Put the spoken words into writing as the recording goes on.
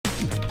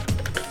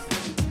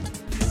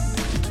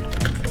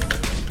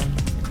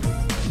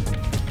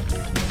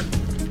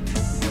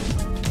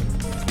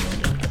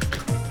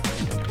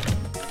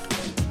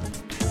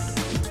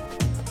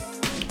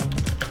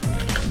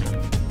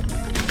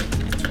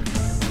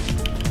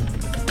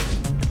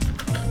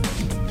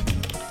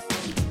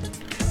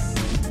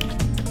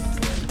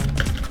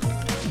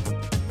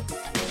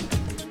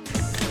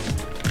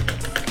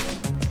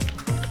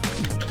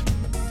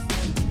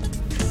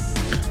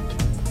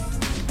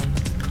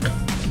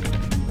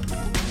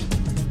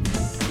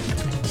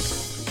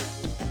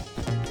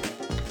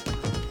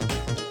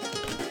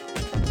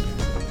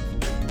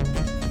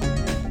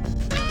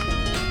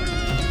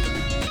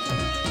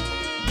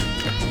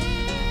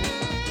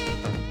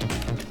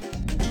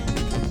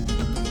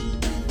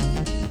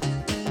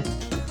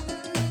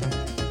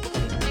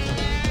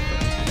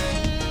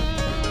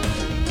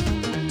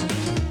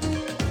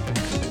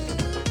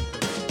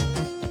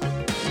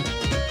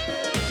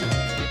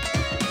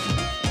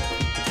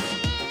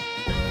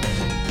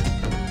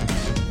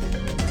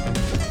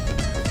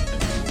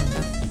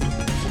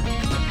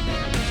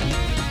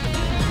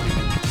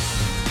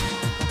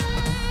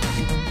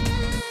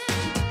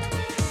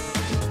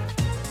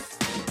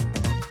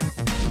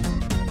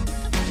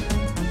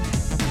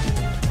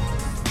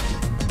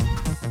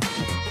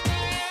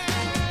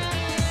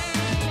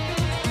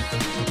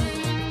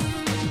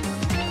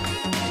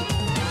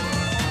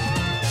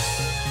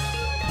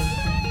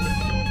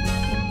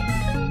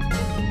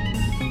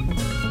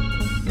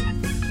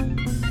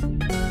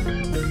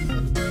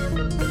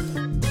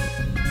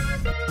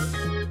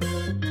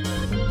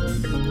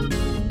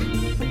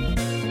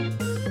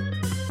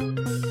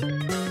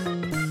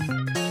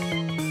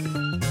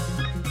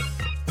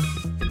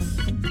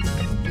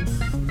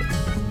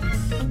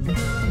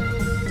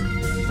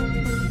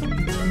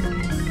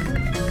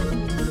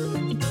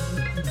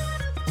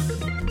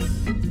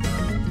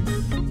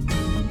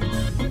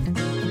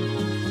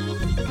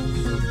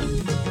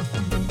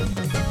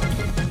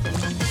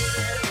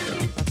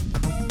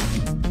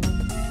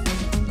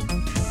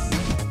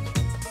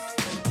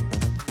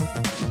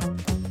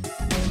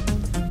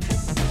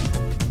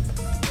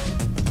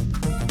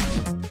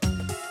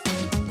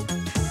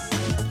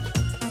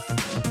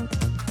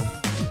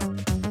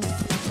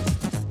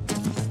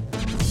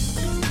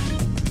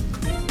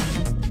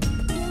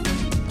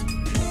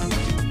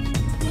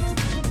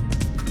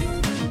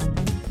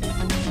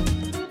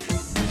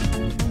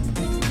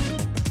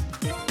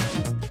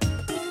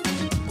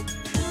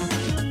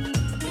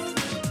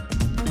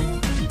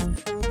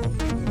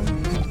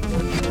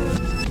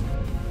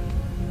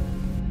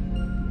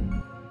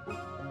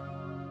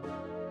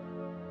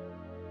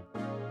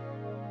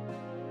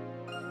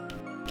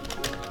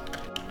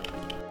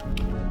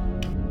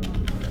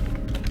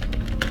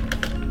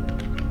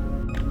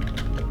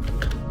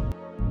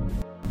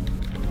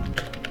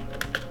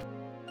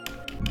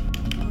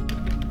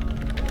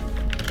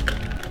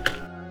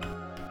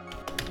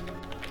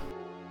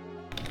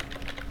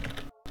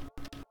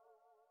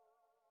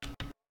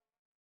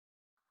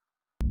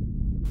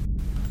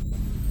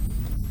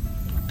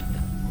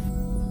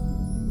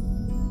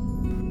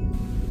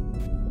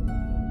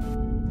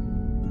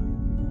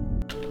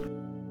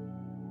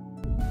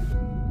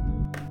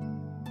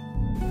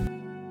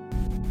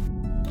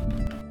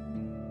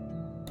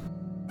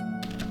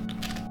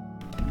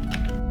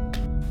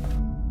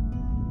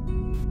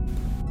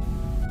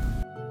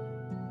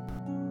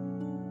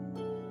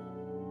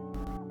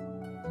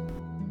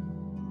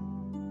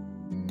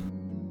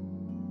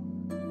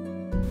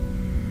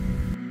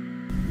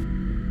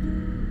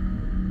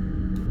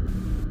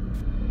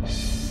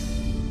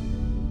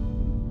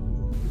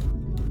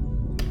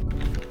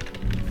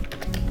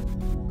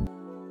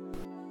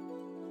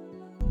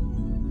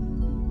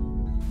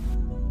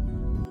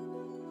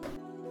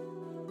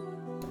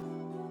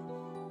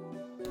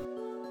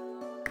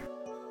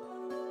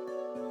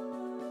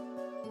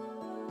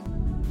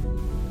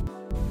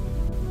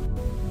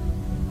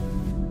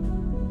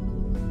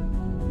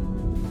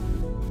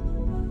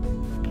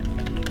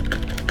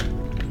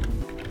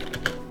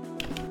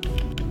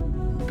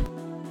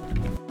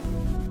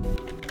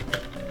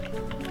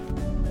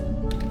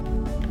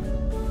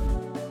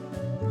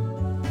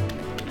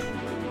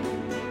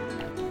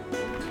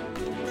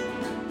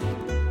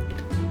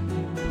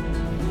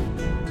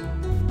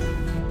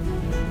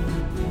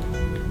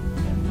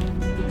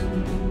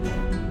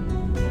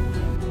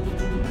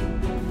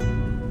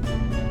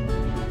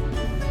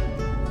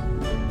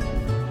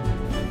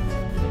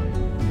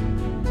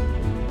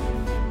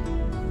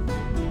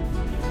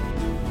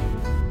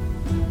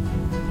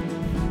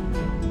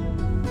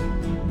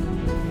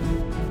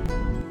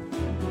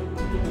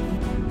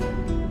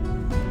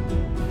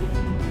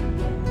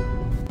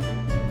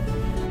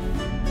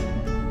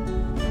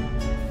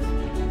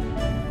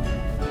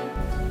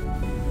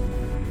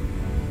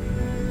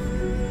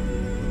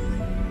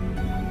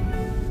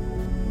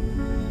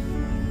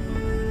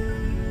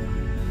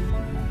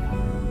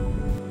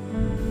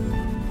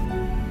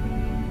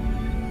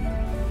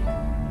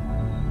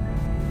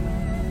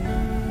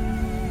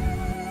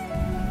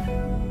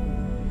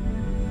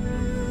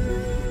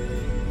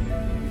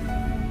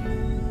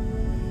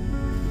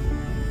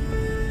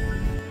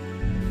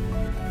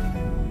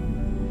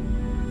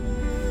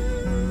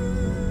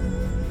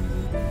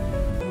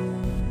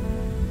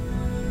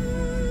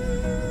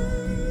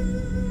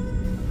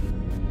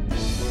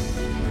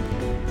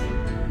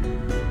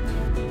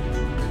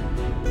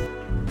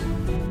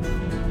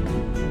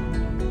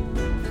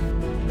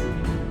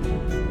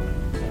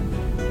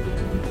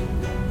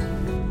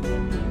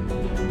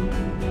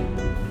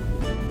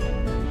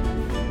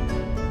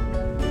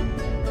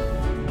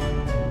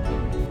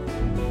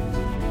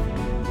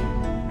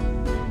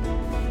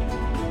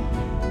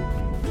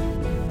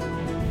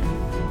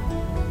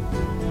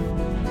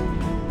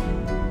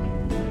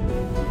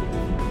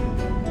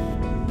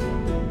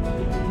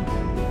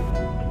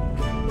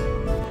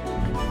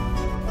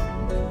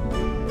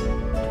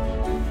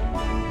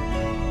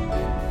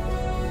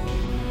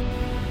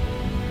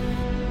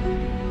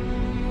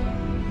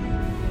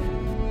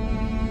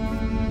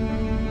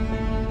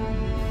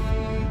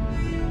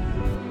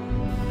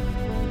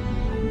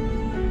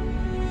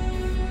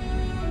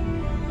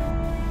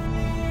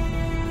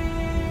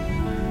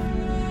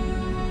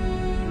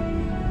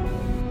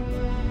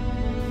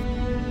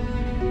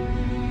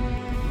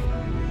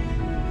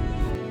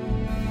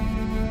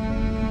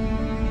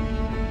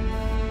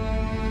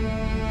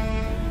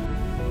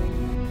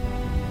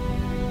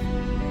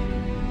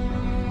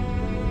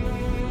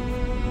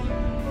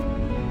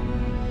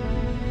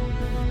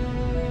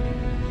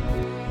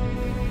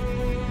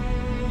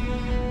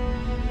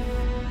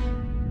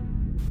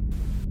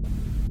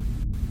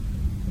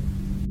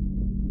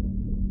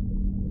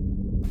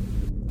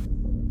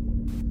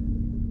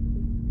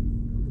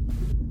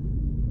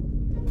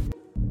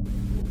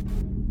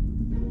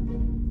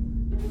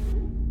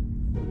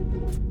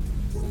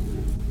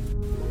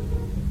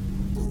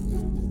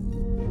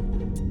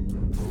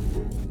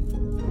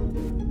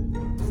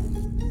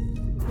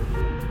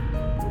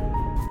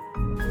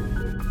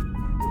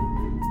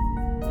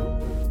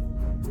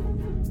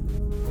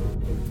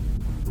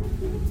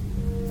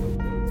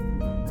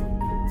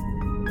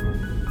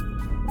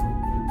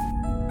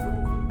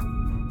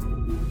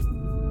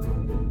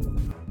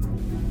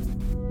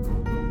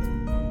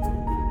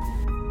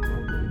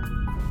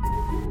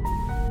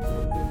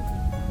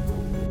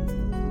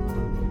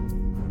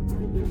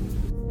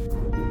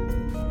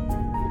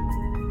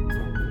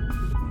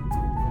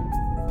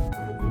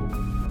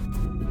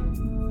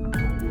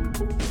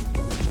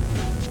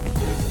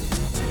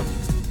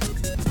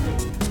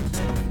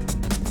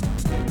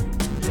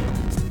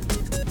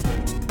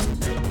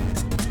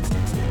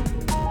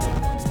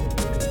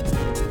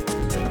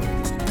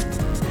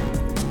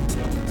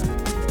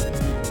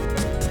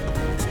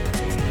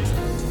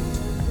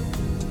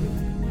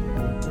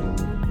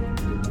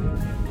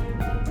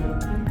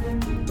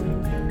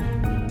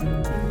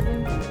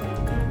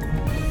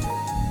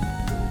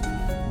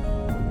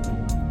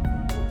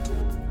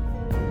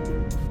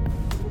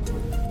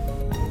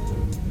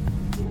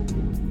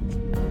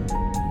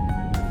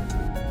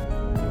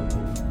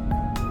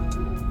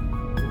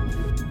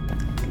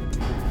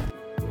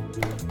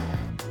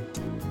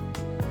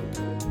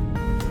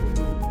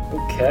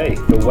Okay,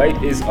 the wait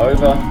is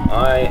over.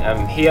 I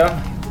am here.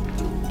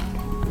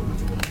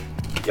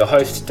 Your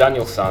host,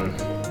 Daniel Sun,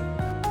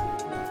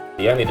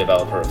 the only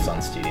developer of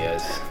Sun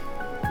Studios.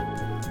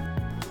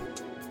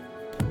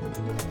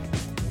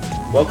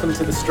 Welcome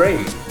to the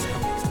stream.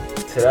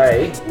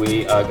 Today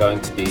we are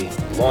going to be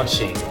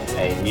launching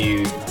a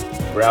new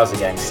browser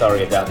game.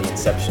 Sorry about the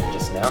inception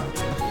just now.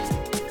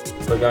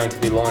 We're going to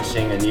be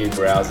launching a new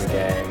browser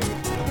game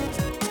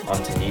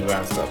onto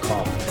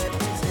Newgrounds.com.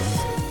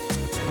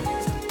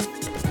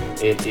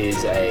 It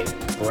is a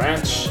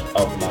branch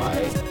of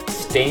my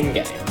Steam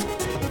game,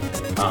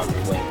 Armed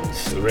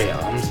Wings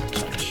Rearmed,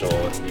 which I'm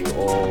sure you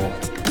all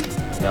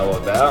know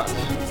about.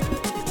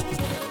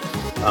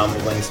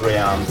 Armed Wings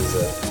Rearmed is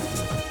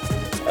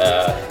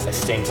a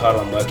Steam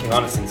title I'm working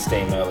on. It's in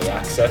Steam Early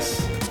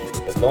Access.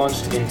 It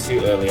launched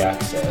into Early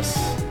Access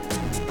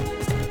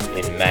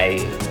in May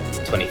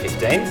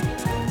 2015.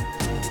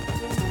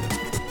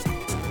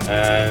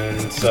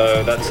 And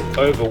so that's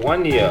over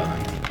 1 year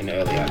in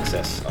Early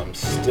Access. I'm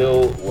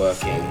still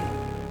working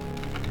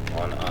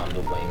on Armed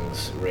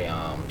Wings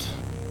Rearmed.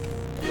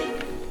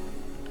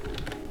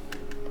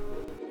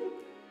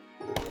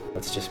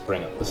 Let's just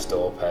bring up the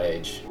store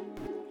page.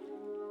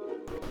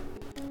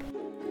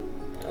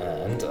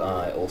 And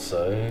I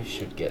also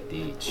should get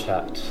the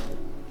chat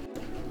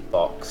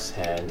box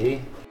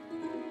handy.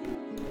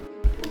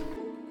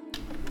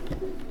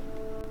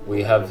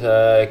 We have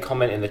a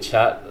comment in the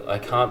chat. I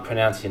can't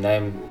pronounce your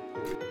name,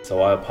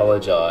 so I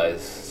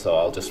apologize. So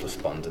I'll just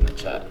respond in the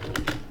chat.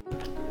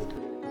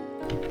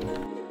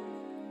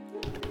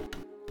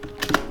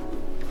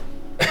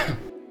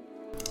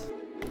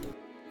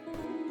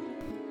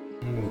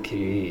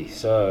 Okay,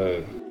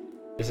 so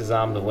this is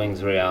Armed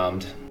Wings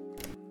Rearmed,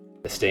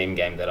 the Steam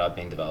game that I've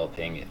been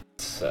developing.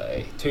 It's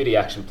a 2D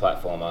action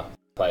platformer.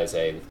 Plays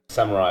a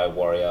samurai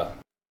warrior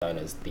known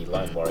as the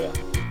Lone Warrior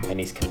and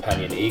his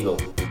companion Eagle.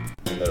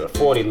 And there are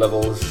 40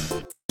 levels,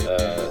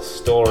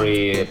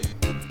 story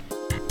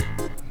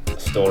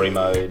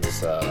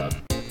modes,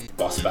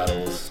 boss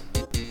battles,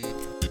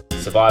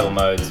 survival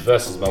modes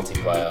versus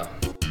multiplayer.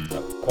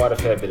 Quite a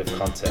fair bit of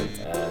content,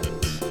 and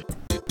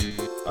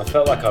I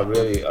felt like I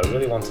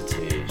really wanted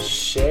to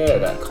share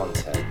that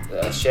content,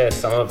 share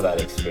some of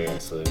that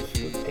experience with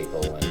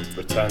people, and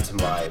return to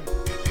my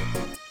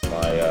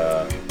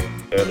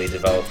early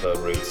developer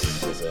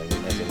roots as a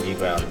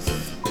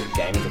Newgrounds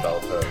game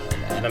developer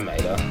and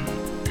animator.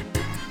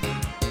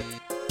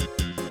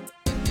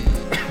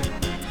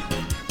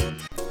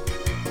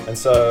 And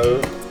so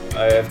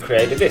I have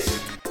created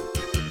this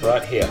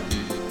right here.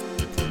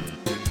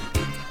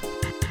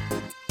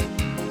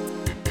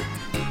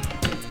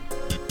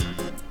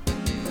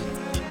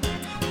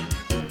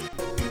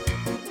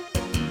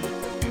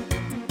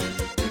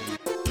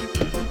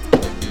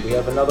 We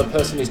have another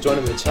person who's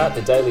joining the chat,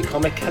 the Daily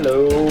Comic.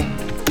 Hello.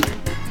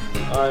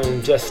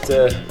 I'm just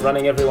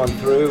running everyone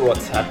through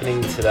what's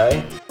happening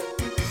today.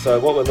 So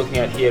what we're looking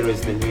at here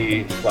is the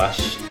new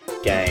Flash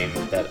game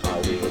that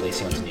I'll be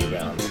releasing onto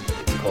Newgrounds.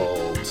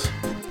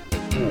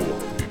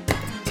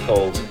 It's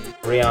called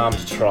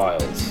Rearmed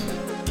Trials.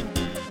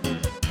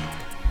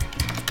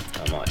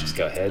 I might just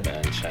go ahead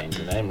and change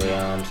the name,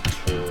 Rearmed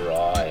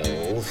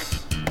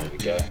Trials. There we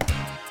go.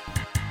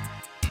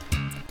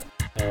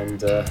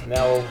 And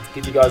now I'll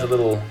give you guys a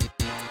little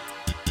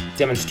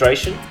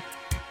demonstration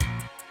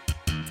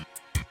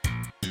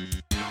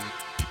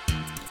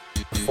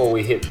before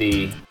we hit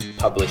the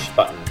publish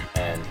button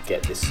and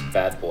get this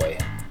bad boy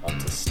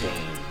onto Steam.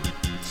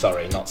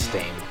 Sorry, not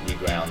Steam,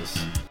 Newgrounds.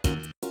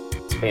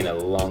 It's been a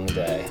long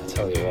day, I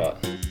tell you what.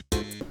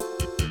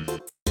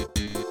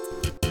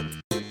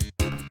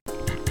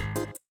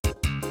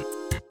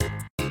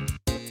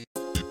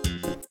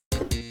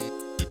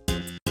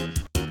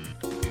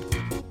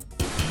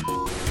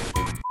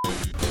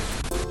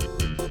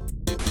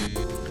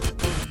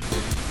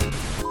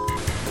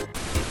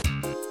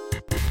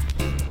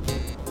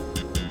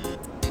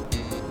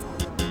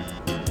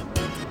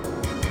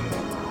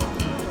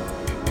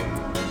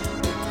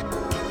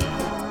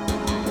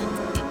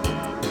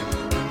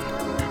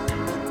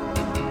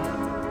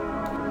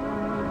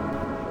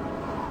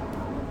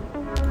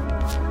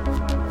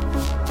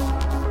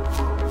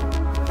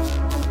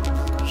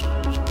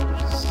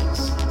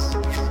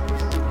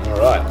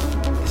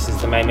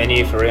 main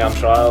menu for Realm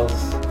Trials.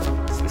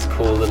 It's this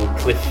cool little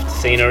cliff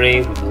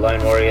scenery with the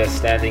lone warrior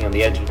standing on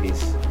the edge of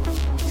his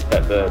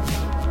pet bird.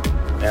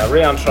 Now,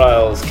 Realm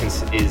Trials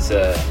is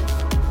the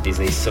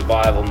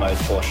survival mode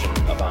portion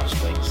of Armed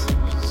Wings,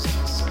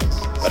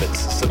 but it's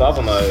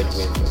survival mode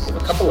with a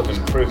couple of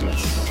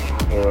improvements,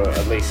 or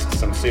at least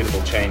some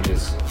suitable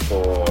changes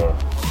for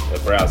the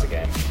browser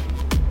game.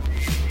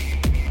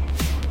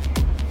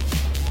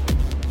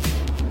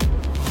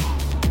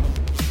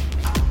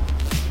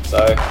 So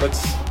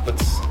let's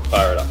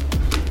fire it up.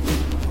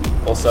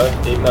 Also,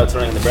 even though it's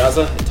running in the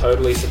browser, it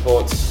totally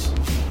supports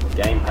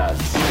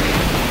gamepads.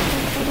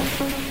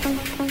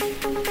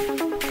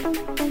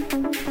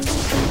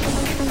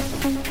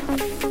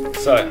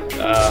 So,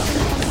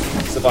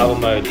 survival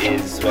mode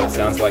is what it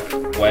sounds like: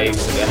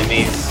 waves of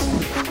enemies.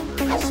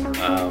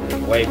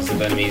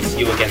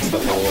 You against the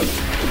horde.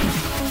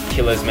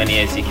 Kill as many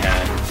as you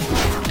can,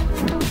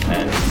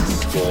 and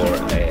score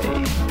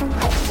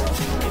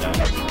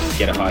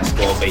get a high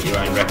score, beat your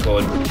own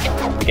record.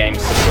 The game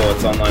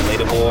supports online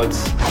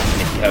leaderboards,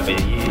 and if you have a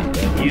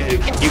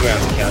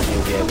Newgrounds account,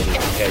 you'll be able to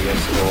compare your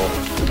score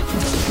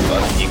to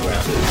other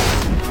Newgrounders.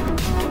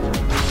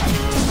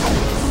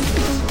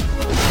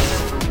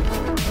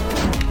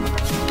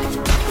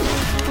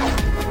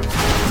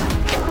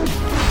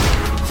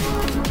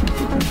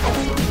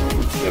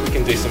 We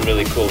can do some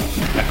really cool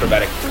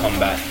acrobatic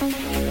combat.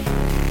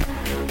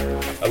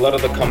 A lot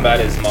of the combat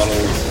is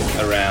modeled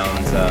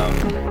around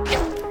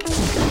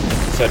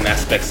certain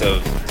aspects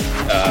of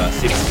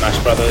Super Smash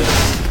Brothers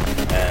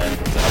and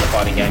other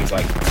fighting games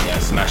like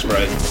Smash Bros.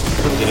 A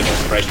little bit of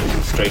inspiration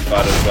from Street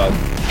Fighter as well.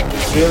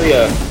 It's really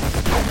a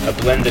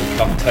blended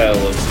cocktail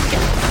of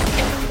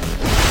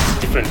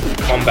different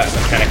combat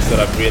mechanics that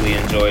I've really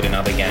enjoyed in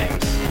other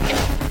games.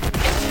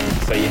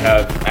 So you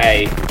have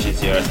A, which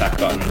is your attack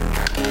button.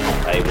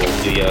 A will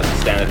do your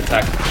standard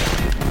attack.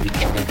 You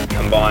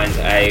combine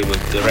A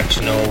with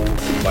directional,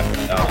 like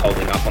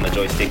holding up on the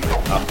joystick,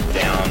 up,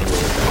 down,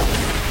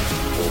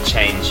 will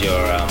change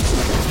your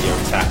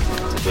attack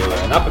to do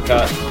an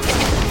uppercut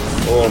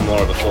or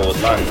more of a forward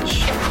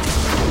lunge.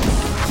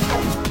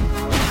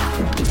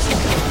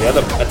 The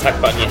other attack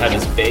button you have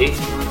is B.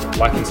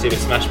 Like in Super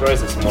Smash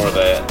Bros, it's more of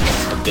a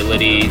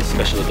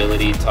special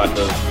ability type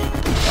of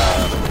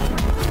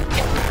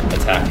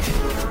attack.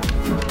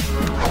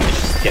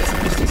 Just get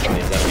some distance on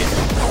these enemies.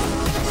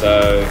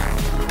 So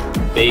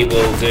B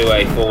will do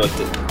a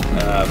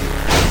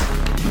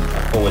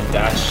forward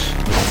dash,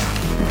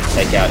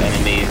 take out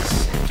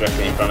enemies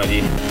directly in front of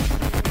you.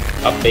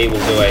 Up B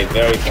will do a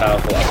very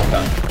powerful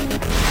uppercut.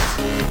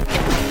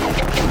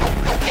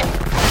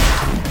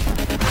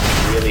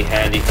 Really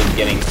handy for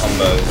getting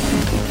combos.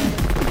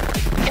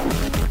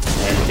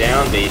 And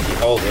down B, if you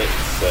hold it,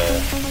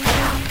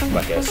 it's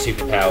like a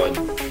super powered,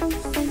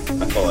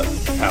 I call it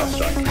power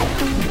strike.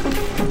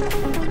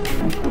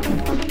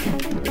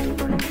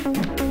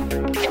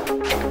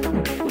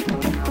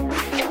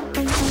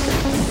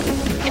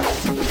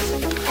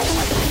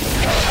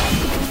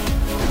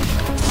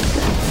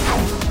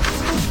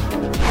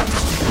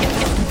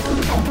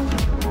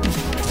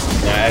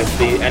 As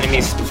the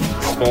enemies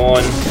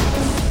spawn,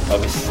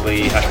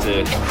 obviously you have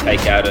to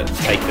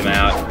take them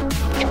out.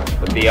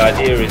 But the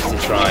idea is to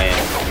try and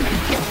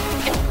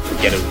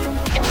get an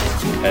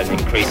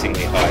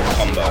increasingly high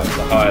combo.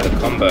 The higher the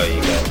combo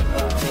you get,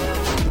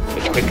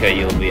 the quicker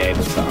you'll be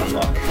able to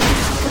unlock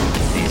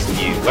these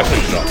new weapon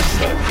drops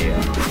that appear.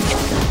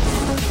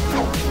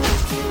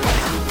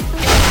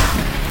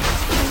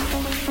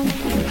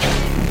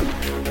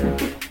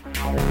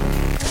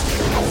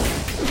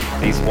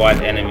 These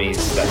white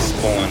enemies that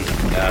spawn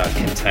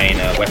contain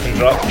a weapon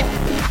drop.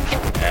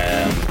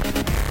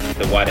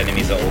 The white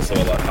enemies are also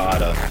a lot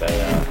harder.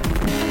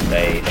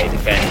 They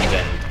defend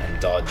and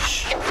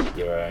dodge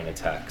your own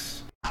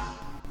attacks.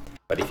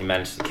 But if you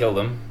manage to kill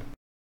them,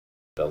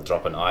 they'll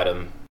drop an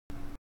item,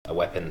 a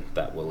weapon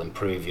that will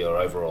improve your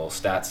overall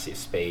stats, your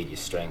speed, your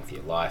strength,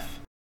 your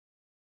life.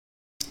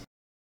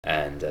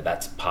 And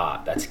that's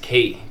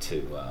key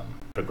to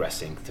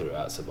progressing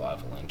throughout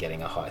survival and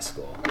getting a high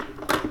score.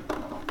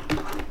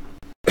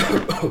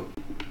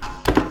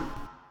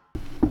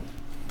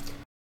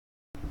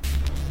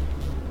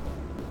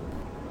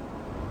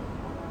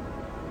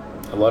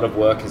 A lot of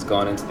work has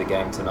gone into the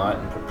game tonight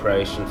in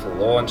preparation for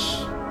launch.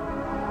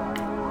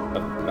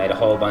 I've made a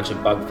whole bunch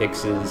of bug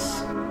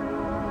fixes.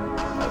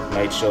 I've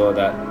made sure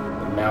that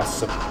the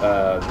mouse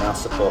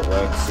support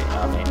works.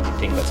 I mean, you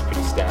think that's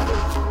pretty standard.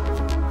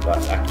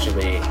 But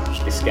actually,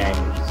 this game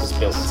was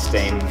built in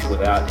Steam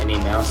without any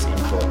mouse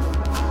input.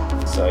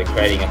 So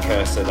creating a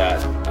cursor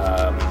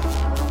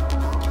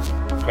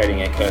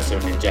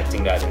and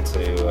injecting that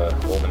into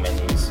all the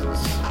menus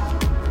was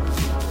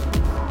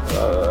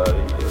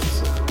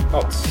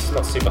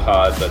not super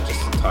hard, but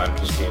just time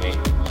consuming.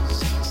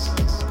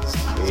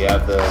 We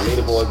have the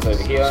leaderboards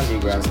over here,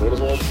 Newgrounds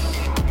leaderboards.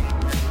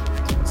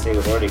 You can see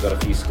we've already got a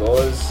few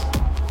scores.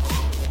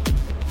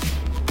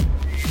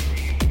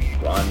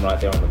 I'm right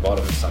there on the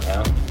bottom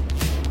somehow.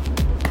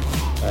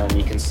 And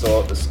you can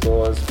sort the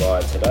scores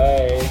by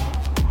today,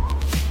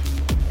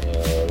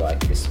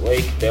 like this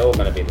week. They're all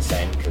going to be the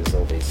same because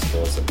all these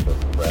scores are put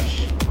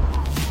fresh.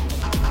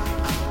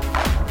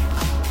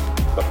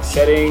 Got the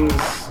settings,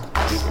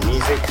 use the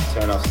music,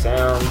 turn off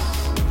sounds,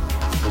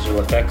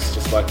 visual effects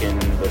just like in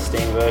the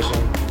Steam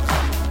version.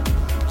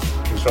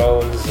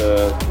 Controllers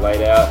are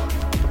laid out.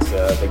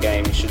 The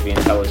game should be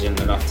intelligent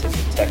enough to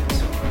detect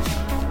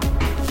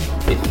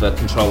if a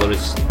controller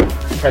is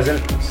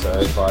present. So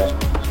if I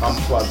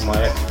unplug my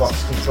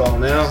Xbox control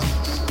now,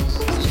 as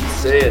you can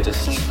see, I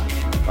just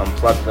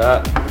unplug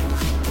that.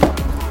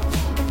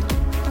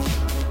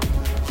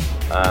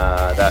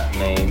 That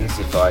means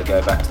if I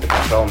go back to the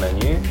control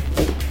menu,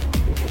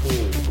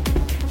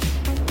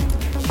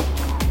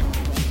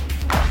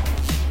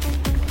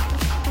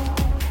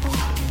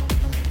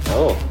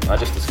 oh, I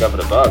just discovered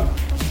a bug.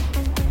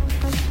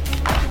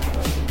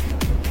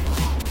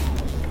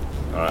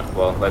 Alright,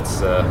 well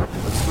let's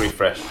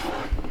refresh.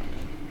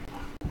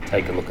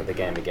 Take a look at the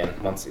game again.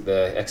 Once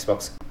the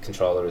Xbox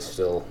controller is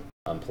still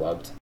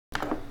unplugged.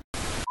 I'm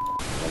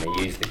going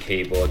to use the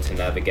keyboard to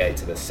navigate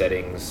to the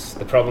settings.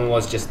 The problem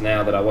was just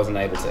now that I wasn't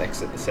able to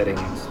exit the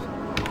settings,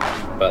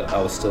 but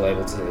I was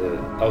able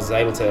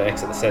to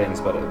exit the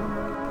settings, but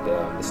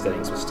the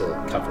settings were still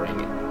covering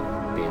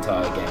the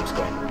entire game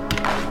screen.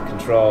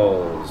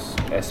 Controls,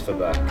 S for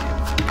back.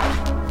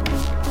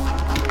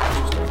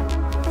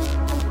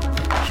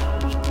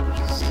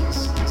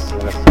 I'm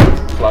going to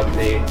plug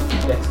the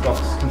Xbox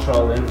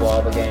controller in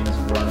while the game is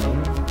running.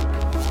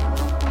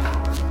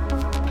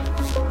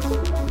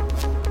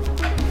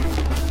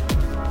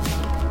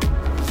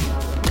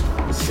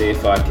 See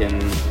if I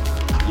can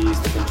use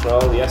the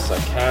control. Yes, I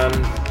can.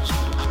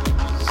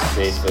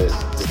 See if it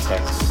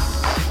detects.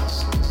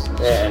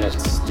 Yeah, and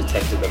it's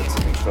detected that it's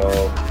a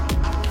control.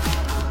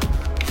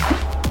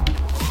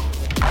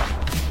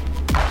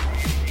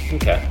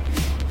 Okay.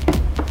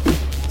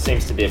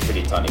 Seems to be a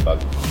pretty tiny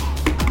bug.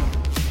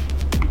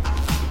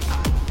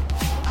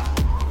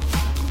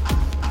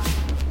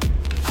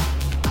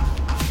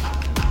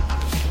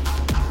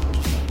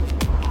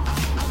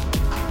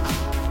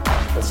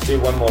 Let's do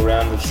one more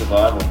round of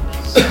survival, and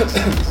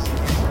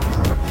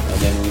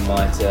then we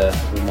might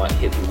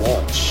hit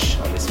launch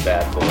on this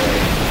bad boy.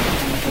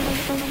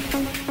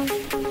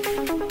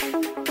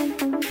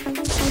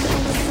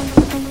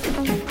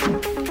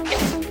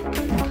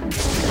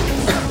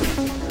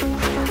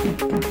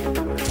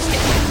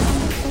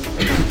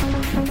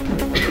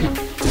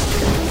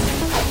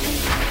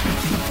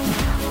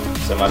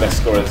 So my best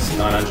score is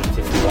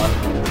 951.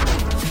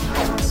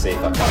 Let's see if I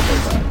can't do that.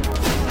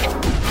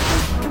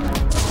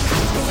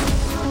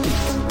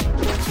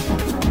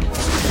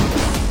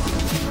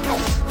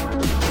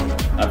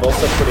 I've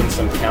also put in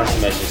some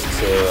countermeasures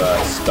to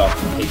stop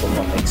people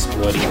from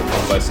exploiting the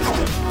combo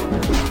system,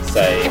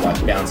 say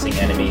like bouncing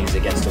enemies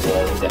against a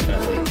wall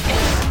indefinitely.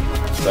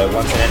 So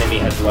once an enemy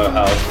has low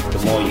health, the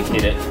more you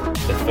hit it,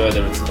 the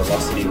further its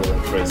velocity will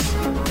increase,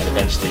 and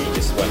eventually you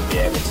just won't be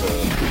able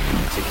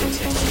to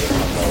continue your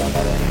combo on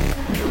that enemy.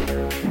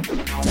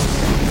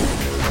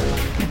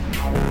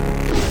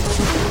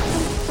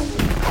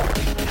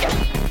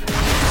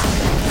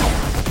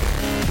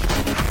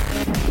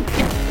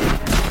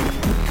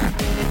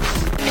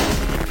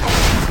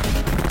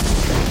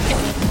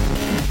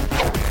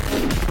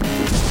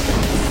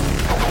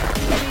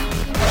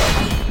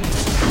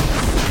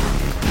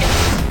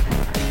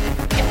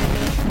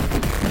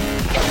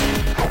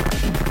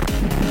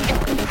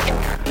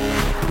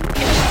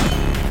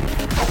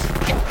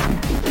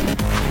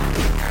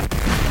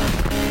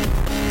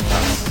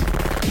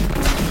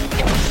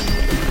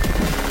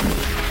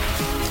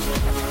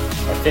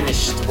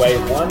 Finished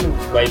wave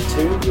 1, wave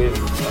 2 with a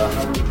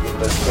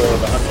score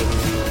of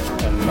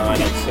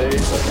 192,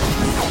 so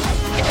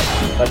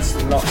that's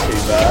not too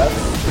bad.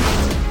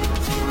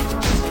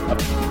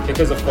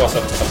 Because of course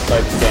I've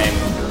played this game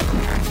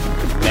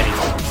many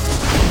times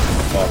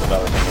while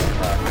developing it,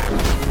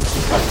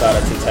 I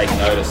started to take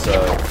notice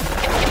of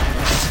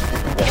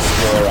what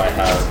score I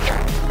have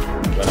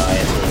when I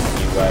enter a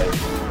new wave,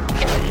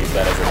 and I use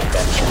that as a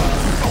benchmark.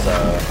 So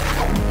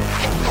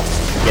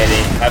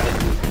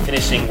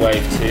finishing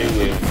wave 2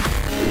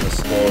 with a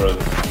score of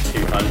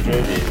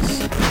 200 is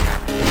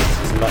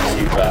not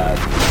too bad,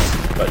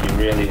 but you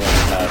really want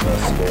to have a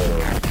score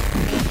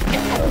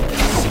of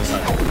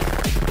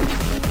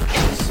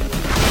 600. It's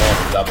more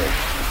than double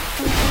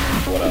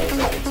what I was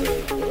able to do.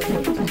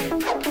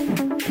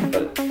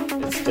 But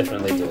it's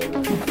definitely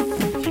doable.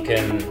 If you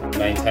can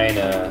maintain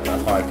a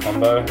high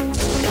combo, then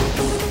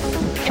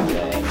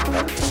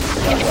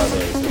that right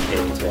there is the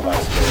key to a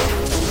high score.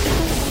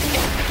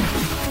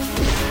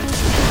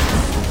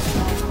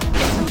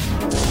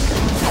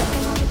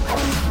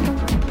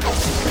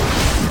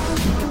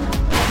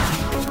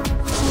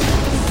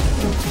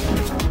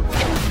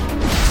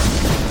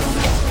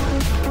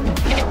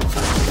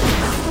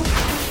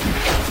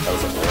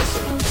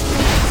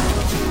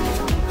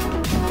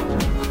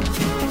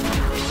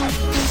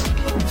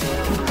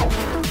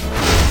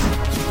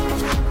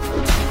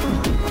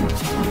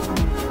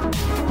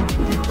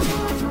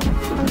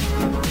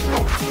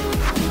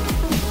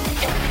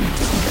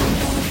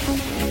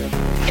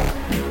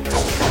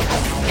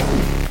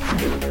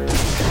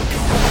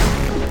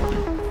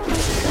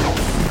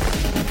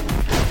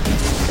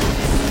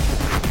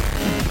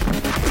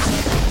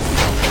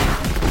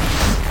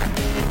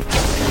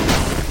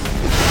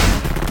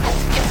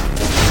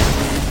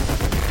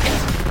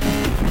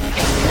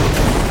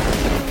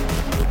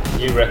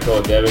 New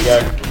record, there we go.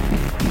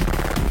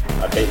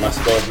 I beat my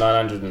score of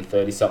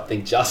 930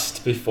 something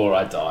just before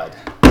I died.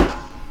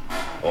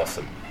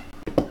 Awesome.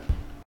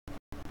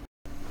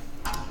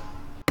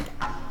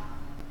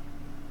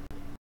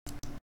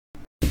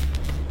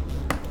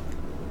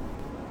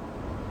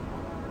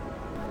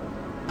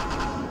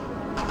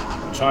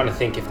 I'm trying to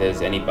think if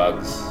there's any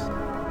bugs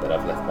that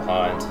I've left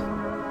behind,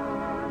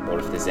 or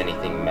if there's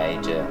anything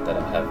major that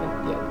I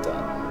haven't yet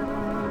done.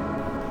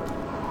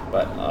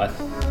 But I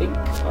think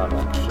I'm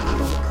actually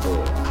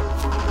clear.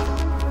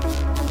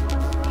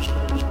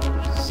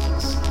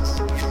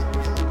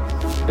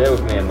 Bear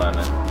with me a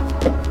moment.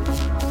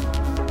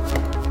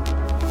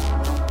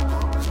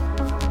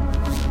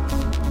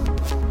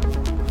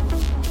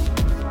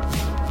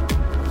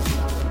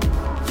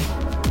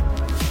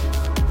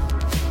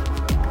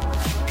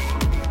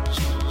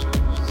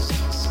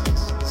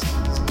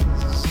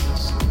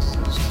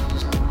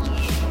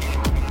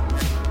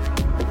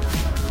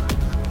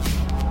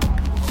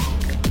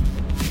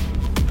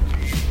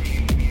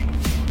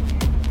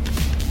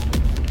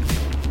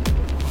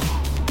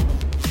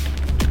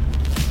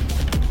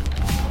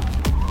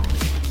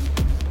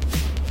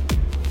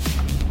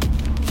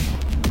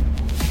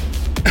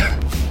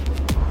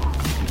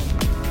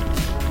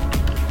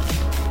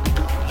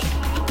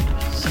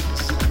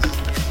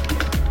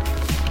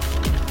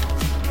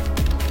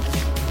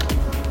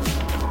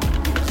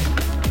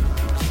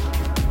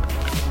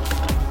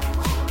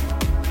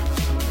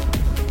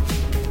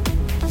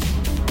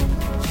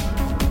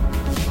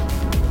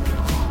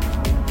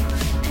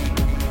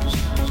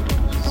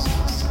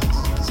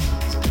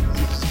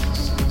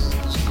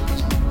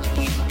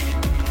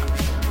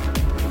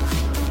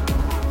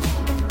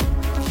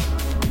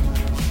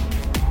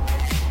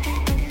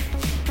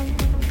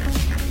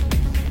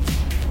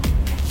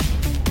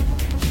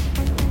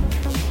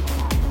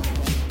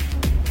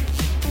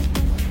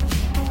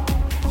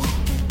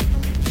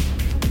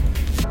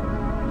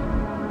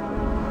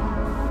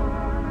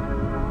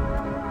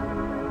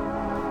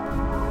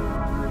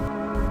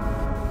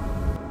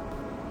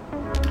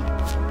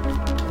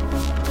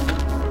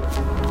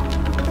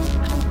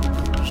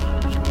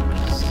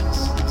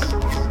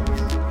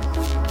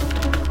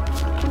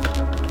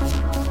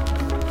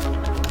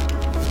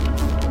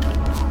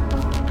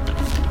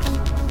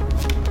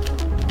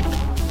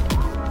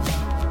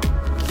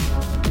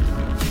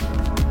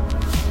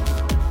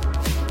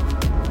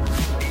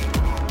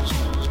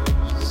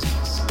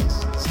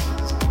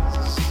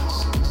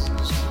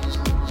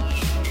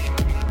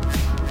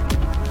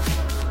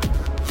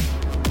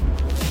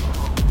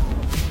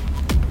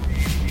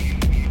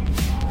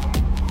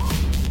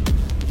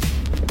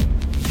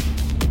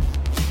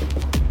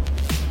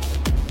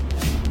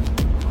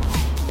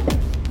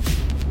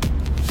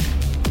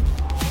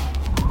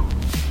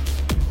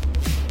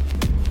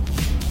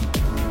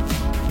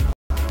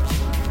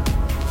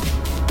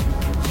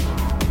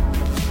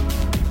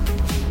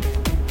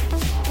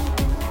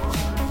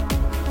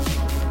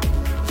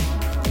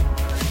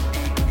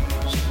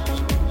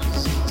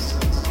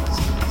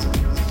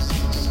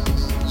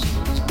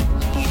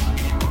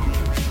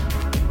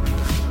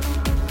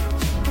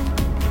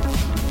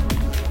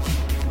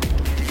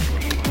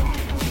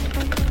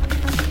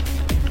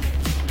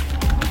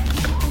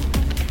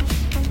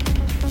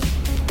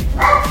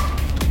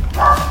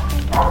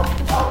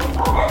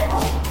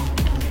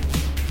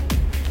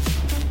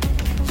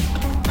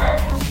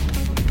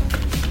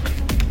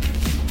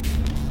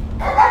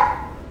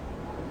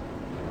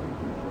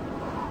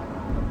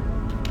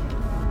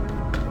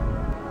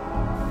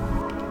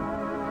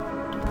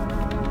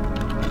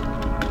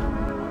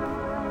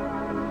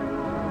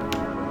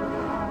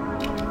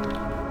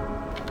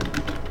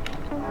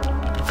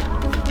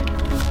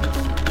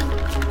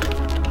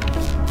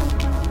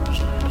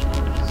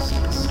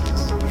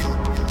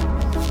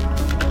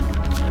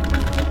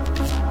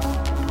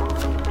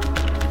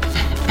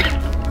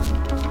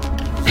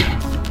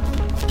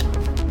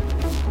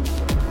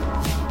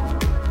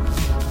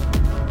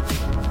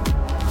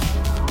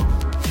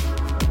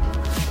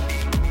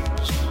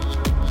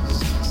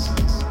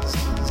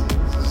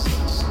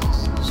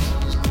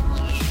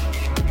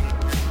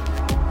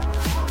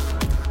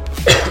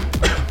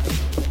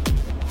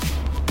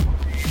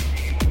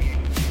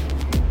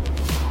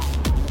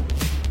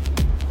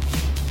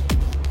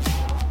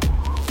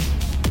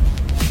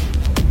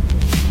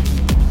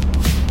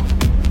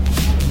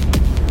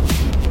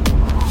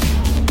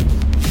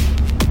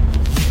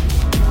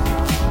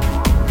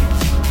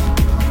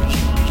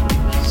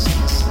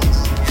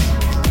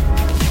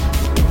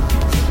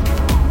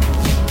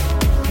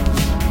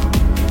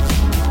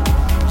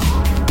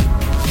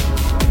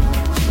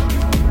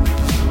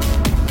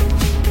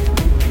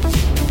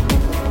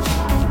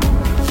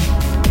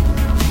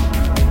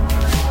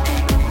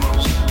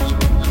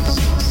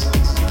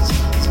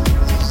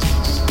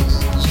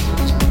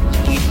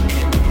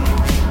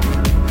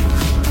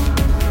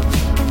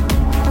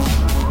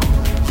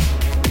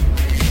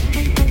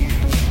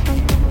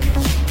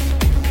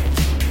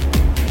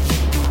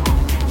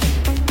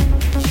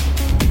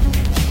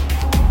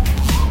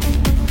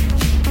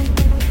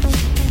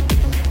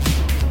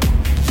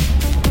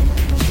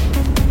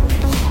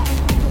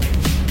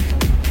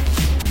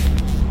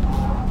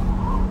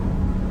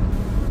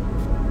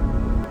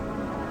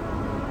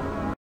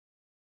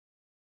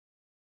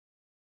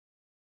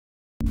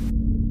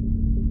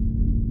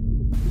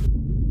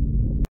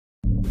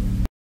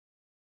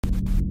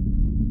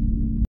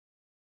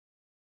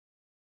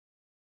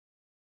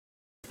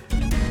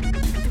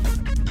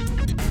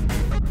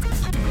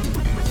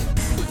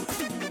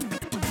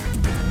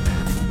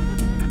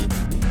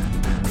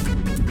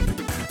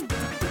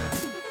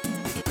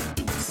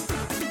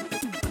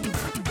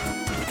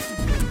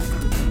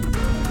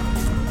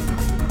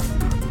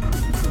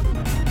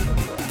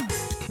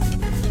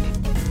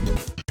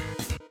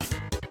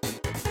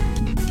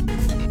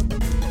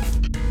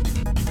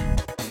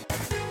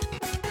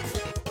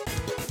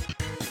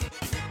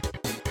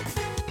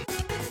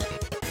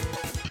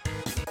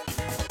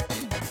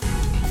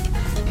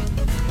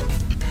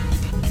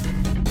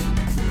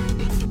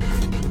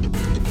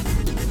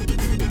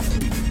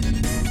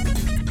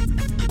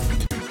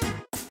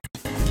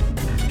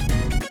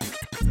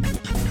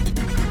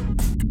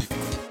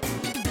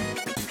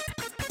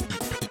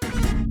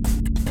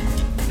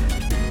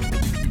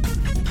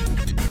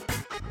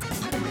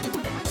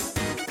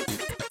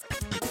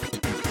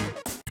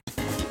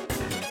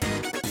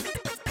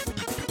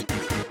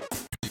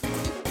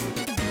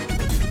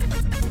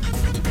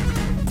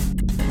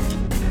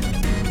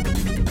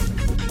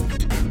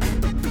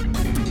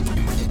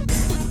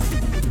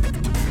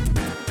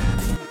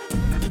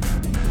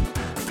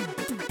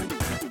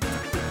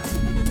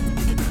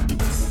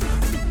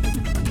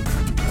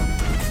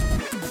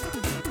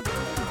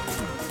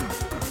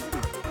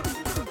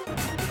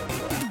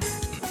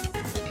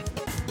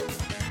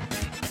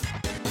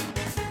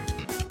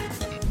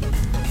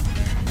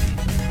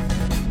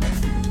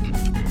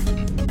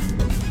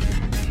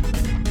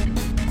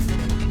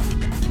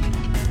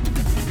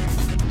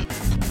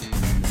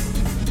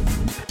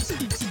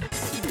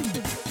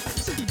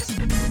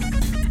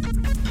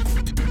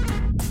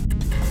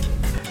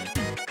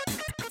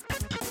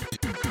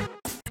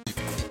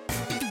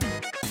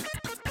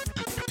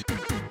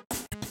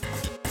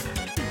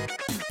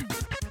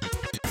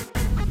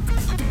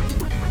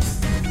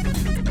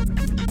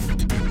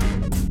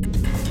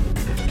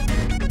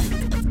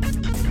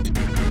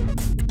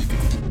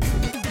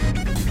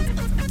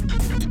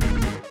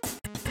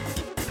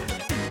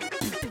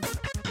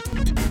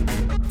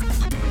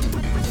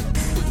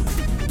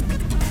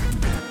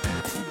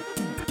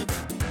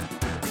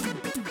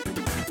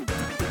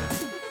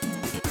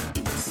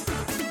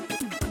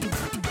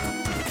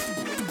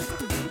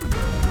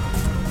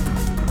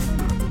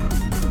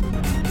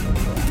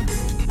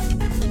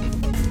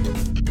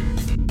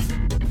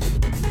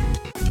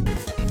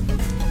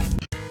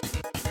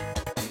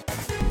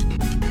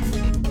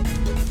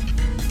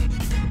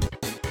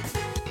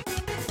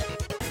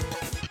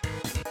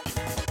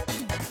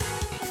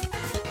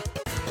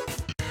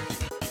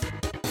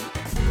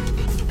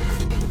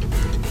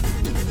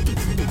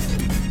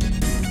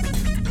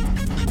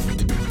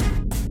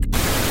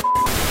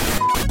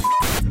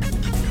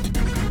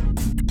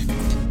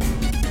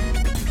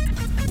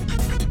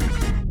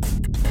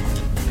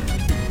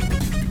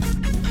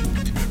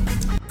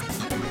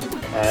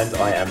 And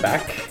I am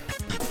back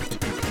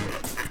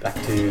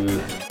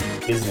to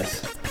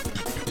business,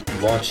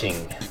 launching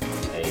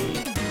a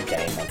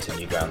game onto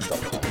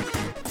Newgrounds.com,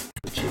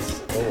 which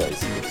is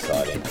always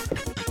exciting.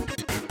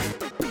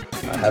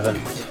 I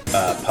haven't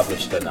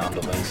published an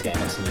Armed Wings game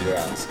onto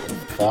Newgrounds in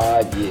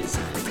 5 years,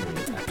 if you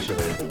can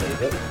actually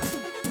believe it.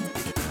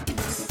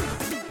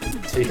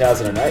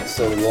 2008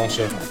 saw the launch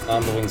of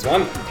Armed Wings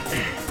 1,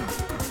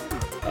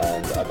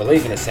 and I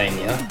believe in the same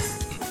year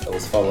it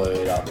was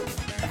followed up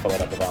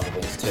with Armed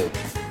Wings 2.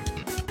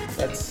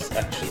 Let's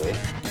actually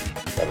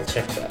double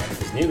check that,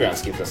 because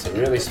Newgrounds gives us a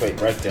really sweet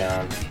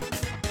breakdown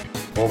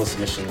of all the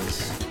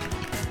submissions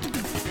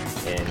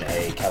in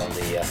a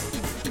calendar year.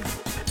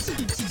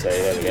 So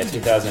there we go,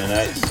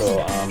 2008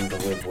 saw Armed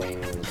with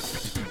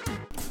Wings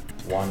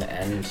 1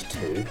 and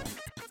 2.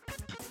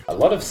 A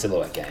lot of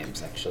silhouette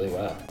games actually,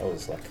 wow, that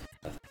was like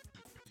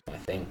my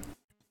thing.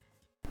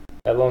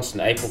 That launched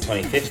on April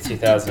 25th,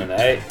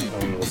 2008,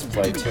 and was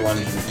played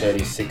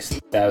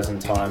 236,000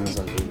 times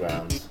on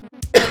Newgrounds.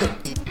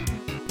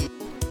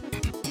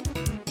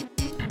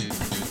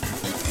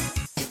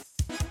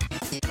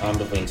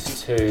 Armed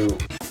Wings 2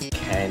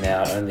 came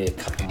out only a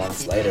couple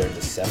months later in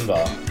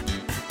December,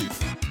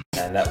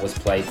 and that was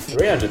played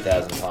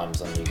 300,000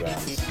 times on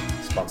Newgrounds,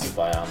 sponsored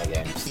by Arma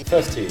Games. The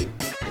first two in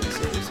the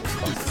series were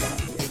sponsored by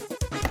Arma Games.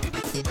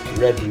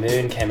 Red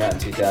Moon came out in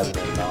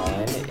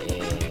 2009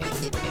 in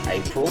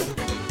April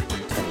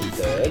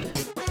 23rd,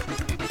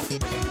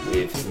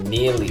 with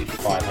nearly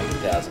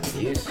 500,000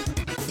 views.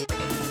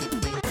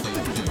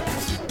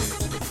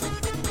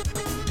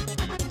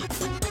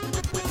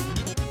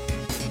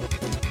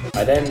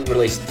 I then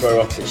released Throw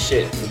Rocks at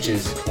Shit, which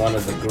is one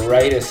of the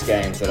greatest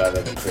games that I've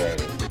ever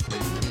created.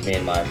 Me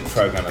and my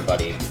programmer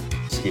buddy,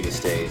 Scuba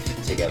Steve,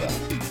 together.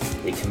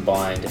 We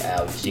combined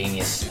our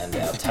genius and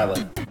our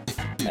talent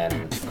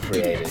and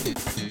created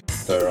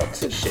Throw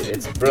Rocks at Shit.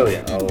 It's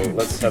brilliant.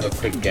 Let's have a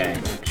quick game,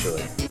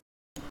 actually.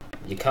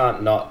 You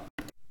can't not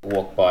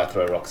walk by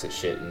Throw Rocks at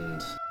Shit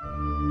and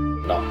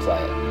not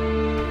play it.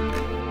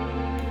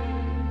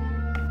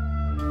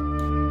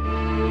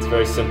 It's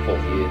very simple.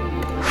 You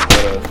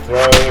gotta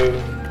throw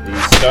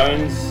these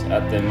stones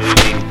at the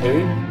moving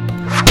poo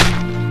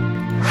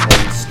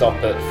and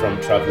stop it from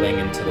travelling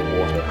into the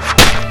water.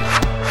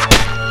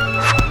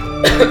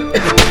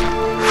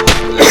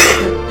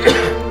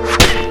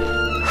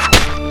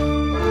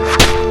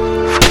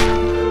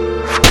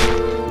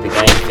 The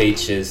game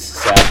features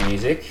sad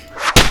music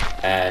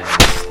and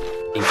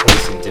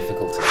increasing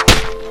difficulty.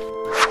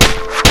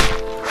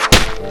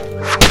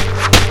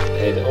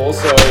 It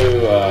also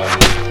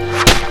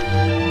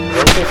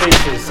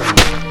features some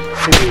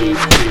pretty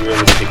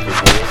realistic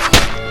visuals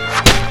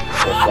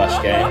for a Flash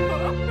game.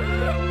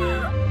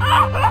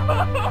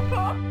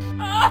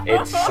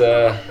 It's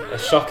a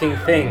shocking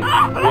thing,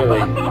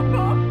 really.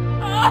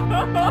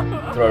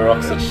 Throw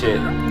rocks at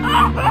shit.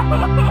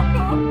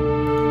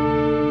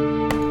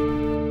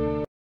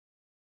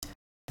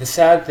 The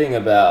sad thing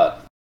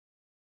about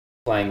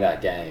playing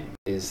that game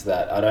is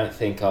that I don't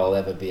think I'll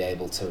ever be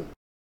able to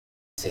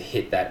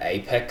hit that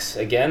apex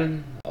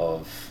again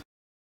of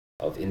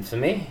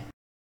infamy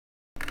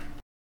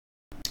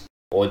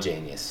or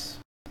genius,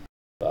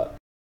 but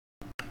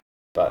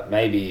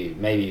maybe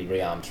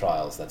Rearm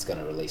Trials that's going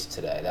to release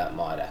today, that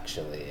might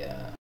actually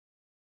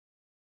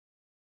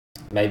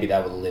maybe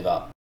that will live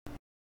up.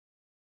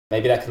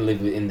 Maybe that can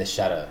live in the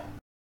shadow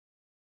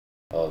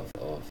of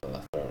Throw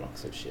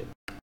Rocks at Shit.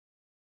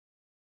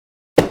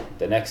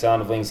 The next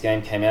Armed Wings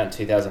game came out in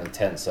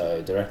 2010,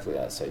 so directly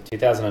out. So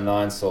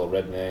 2009 saw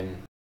Red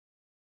Moon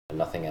and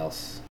nothing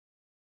else,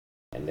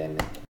 and then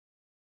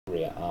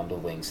Armed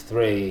Wings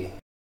 3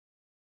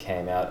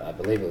 came out, I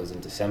believe it was in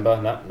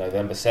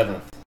November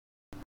 7th.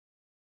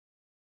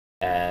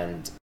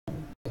 And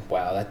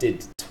wow, that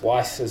did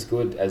twice as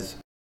good as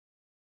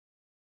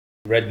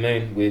Red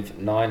Moon with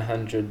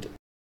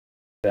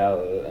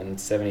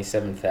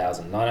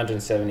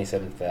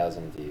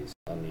 977,000 views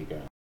on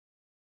Newgrounds.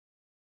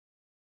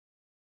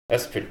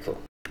 That's pretty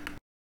cool.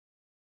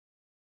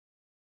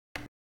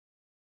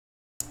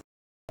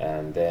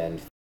 And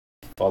then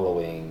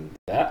following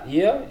that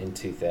year, in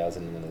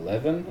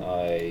 2011,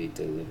 I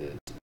delivered.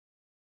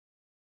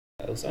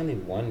 It was only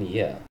 1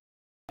 year.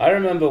 I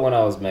remember when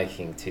I was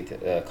making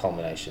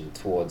Culmination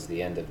towards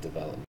the end of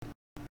development.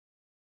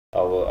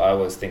 I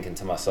was thinking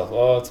to myself,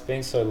 oh, it's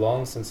been so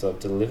long since I've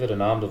delivered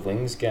an Armed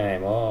Wings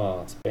game.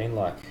 Oh, it's been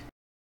like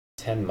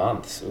 10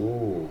 months.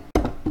 Ooh,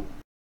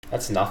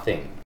 that's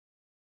nothing.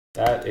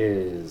 That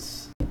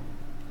is...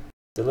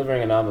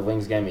 Delivering an Armed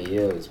Wings game a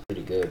year is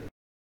pretty good.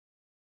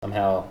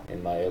 Somehow,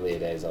 in my earlier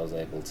days, I was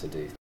able to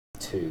do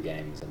 2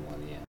 games in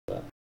 1 year.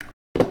 But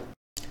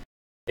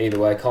either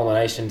way,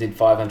 Culmination did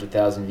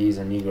 500,000 views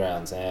on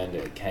Newgrounds, and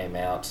it came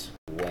out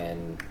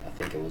when, I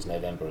think it was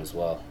November as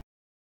well.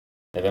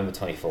 November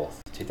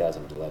 24th,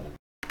 2011.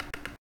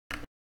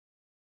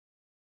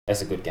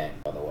 That's a good game,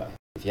 by the way.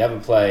 If you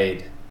haven't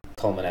played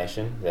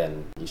Culmination,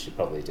 then you should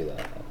probably do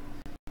that.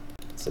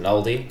 It's an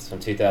oldie, it's from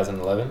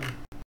 2011,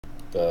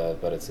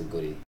 but it's a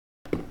goodie.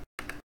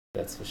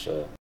 That's for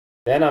sure.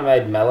 Then I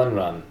made Melon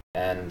Run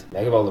and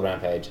Mega Boulder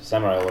Rampage,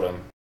 Samurai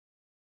Autumn,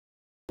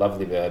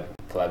 Lovely Bird,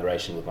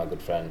 collaboration with my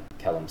good friend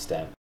Callum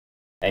Stamp,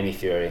 Amy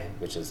Fury,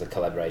 which is a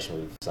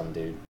collaboration with some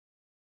dude,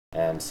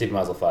 and Super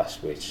Muzzle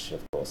Flash, which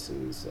of course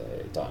is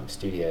a Dime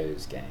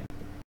Studios game.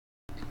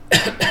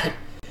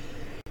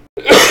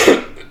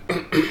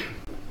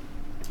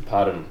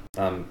 Pardon.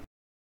 I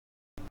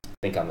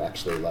think I'm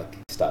actually like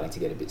starting to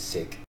get a bit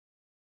sick.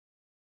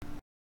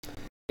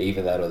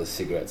 Either that or the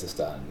cigarettes are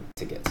starting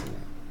to get to me.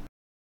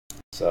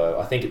 So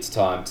I think it's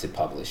time to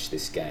publish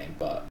this game,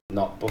 but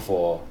not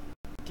before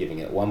giving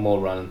it one more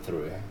run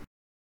through.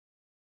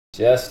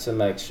 Just to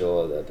make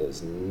sure that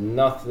there's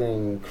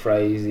nothing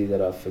crazy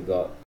that I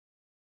forgot.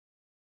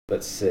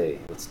 Let's see.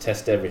 Let's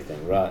test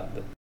everything, right?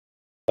 The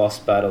boss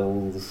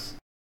battles.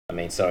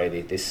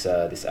 This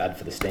ad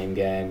for the Steam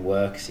game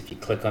works. If you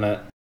click on it,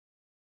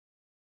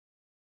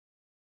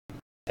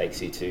 takes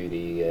you to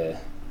the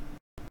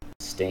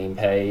Steam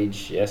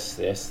page. Yes,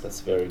 that's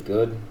very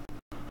good.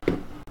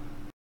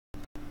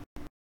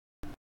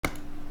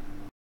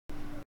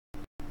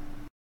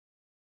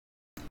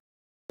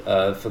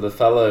 For the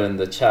fellow in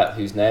the chat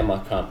whose name I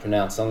can't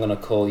pronounce, I'm going to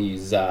call you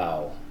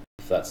Zao,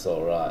 if that's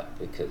alright,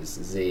 because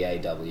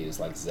Z-A-W is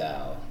like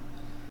Zao.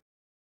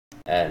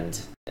 And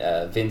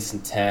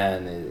Vincent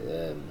Tan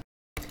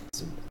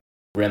is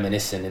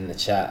reminiscent in the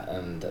chat,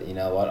 and you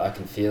know what, I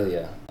can feel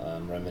you.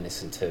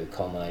 Reminiscent too.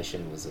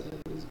 Culmination was a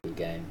good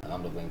game.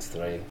 Armed with Wings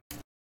 3,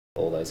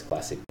 all those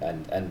classic,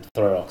 and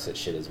Throw Rocks at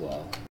shit as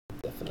well.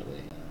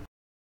 Definitely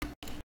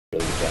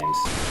really good games.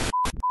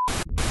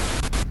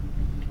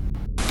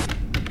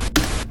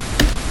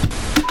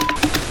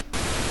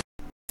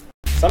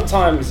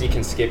 Sometimes you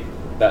can skip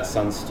that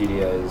Sun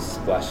Studios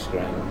splash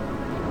screen.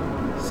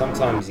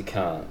 Sometimes you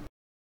can't.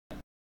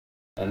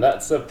 And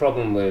that's a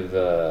problem with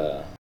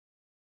the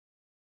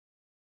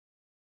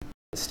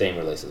Steam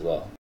release as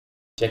well.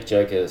 Jack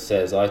Joker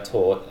says, I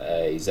taught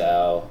a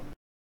Zao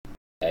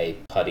a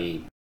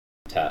putty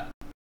tat.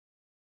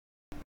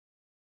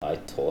 I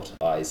thought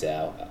I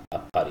saw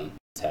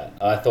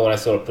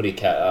a putty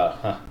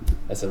cat.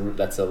 That's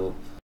a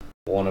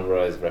Warner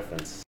Bros.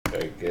 Reference.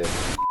 Very good.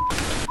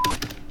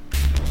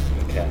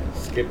 Okay,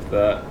 skip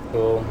that.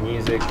 Cool.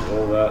 Music,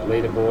 all that.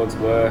 Leaderboards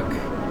work.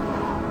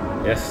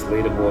 Yes,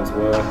 leaderboards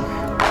work.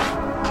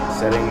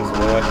 Settings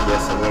work.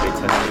 Yes, I've already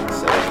tested the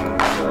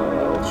settings. So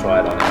I'll try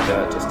it on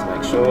invert just to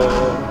make sure.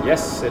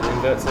 Yes, it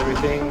inverts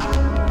everything.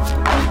 Let's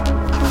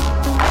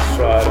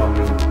try it on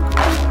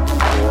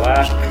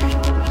black.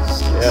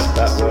 Yep,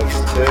 that works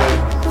too.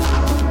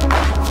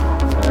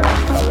 And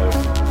color.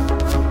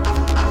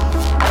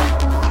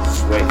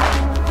 Sweet.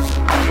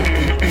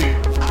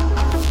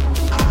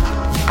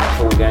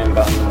 Full game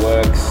button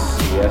works.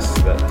 Yes,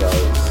 that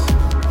does.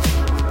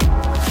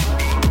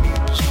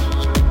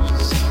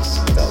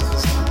 It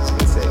does. You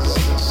can see it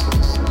working.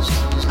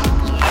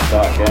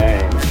 Start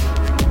game.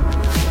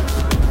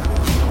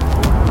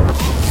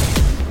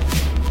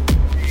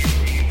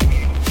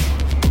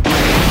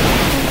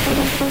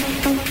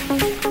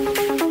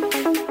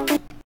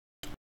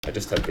 I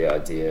just had the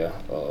idea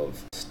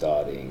of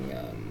starting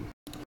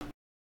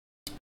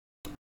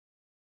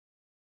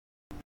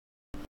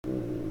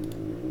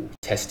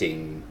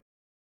testing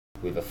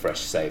with a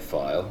fresh save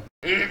file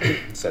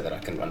so that I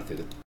can run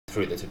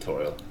through the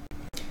tutorial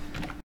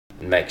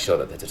and make sure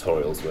that the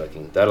tutorial is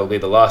working. That'll be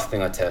the last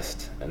thing I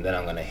test, and then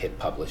I'm going to hit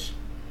publish.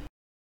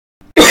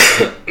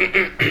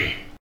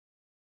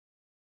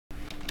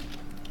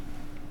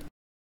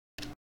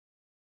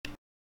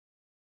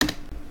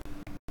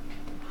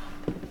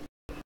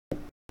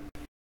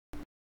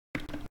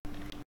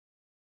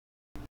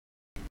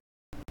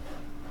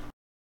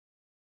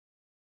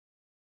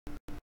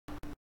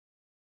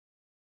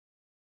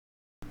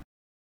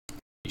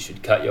 You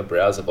should cut your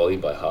browser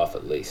volume by half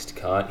at least.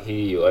 Can't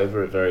hear you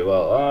over it very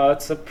well. Oh,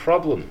 that's a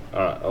problem.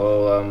 Alright,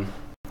 well,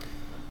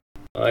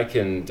 I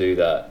can do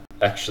that.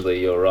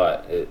 Actually, you're right.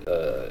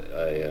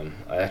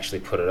 I actually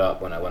put it up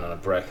when I went on a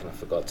break and I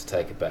forgot to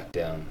take it back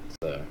down.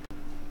 So,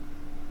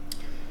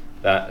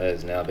 that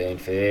has now been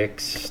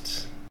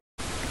fixed.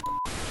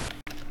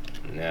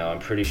 Now, I'm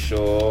pretty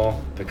sure,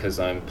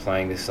 because I'm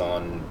playing this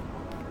on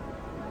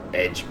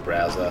Edge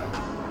browser,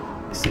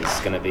 this is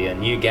going to be a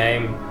new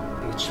game,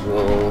 which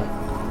will...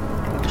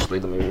 Actually,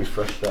 let me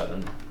refresh that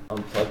and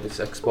unplug this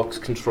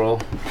Xbox control.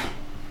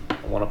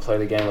 I want to play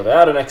the game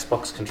without an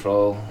Xbox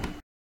control.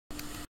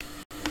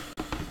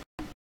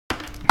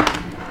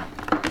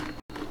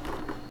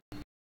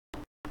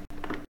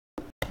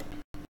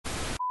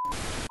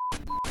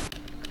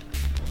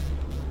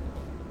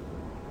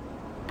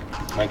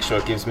 Make sure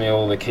it gives me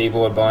all the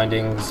keyboard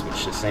bindings,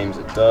 which it seems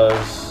it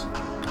does.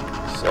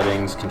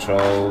 Settings,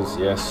 controls,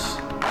 yes.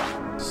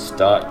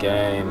 Start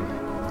game.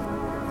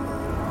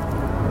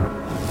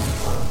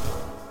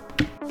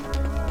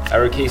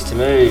 Arrow keys to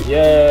move,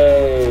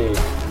 yay!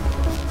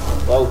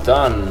 Well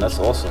done, that's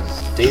awesome.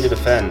 D to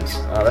defend.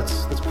 Oh,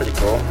 that's pretty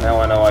cool.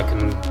 Now I know I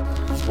can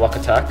block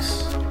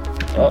attacks.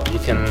 Oh, you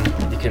can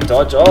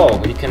dodge.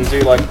 Oh, you can do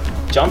like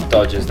jump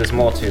dodges. There's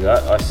more to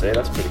that. I see.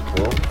 That's pretty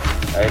cool.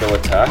 A to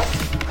attack.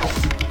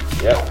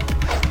 Yep,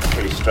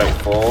 pretty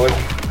straightforward.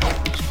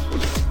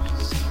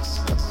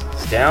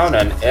 Down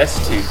and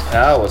S to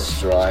power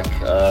strike.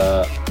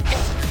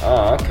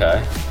 Oh,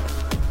 okay.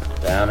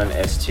 Down and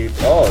S2.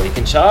 Oh, you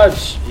can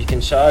charge. You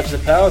can charge the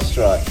power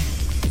strike.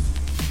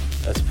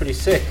 That's pretty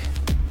sick.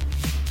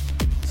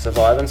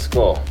 Survive and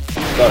score.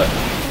 Got it.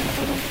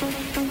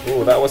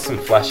 Oh, that was some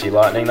flashy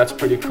lightning. That's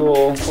pretty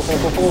cool.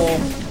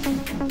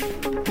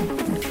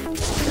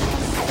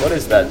 What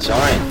is that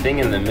giant thing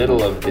in the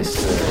middle of this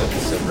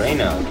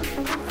arena?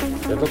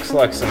 It looks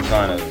like some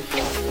kind of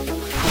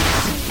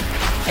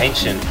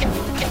ancient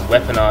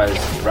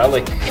weaponized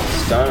relic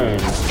stone.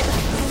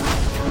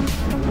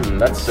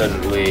 That's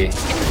certainly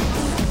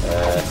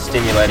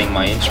stimulating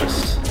my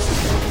interest.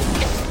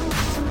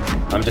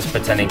 I'm just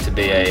pretending to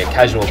be a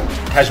casual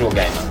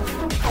gamer,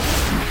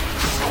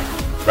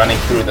 running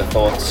through the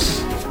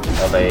thoughts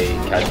of a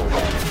casual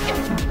gamer.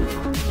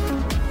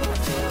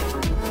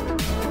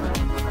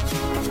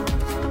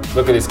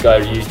 Look at this guy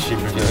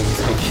YouTube reviewing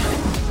his own game.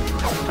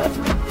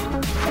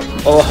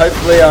 Or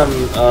hopefully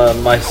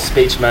my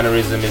speech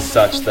mannerism is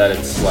such that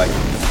it's like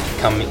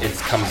it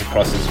comes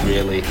across as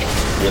really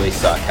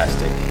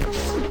sarcastic.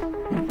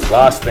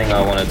 Last thing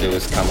I want to do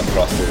is come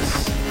across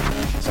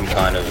as some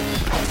kind of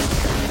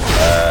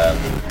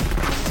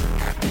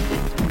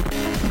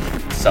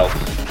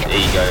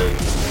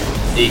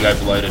ego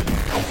bloated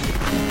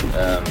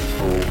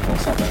fool or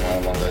something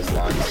along those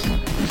lines.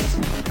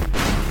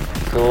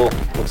 Cool.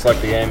 Looks like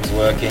the game's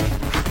working.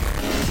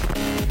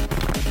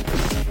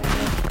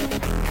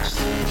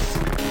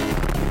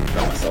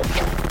 Let myself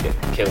get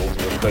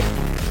killed real quick.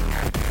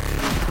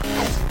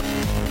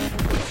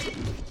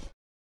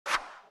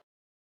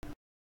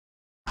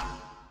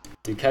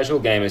 Do casual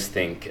gamers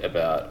think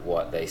about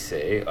what they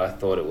see? I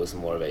thought it was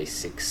more of a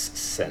sixth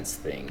sense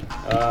thing.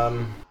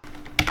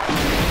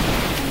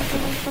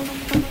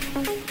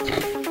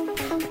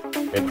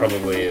 There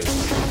probably is.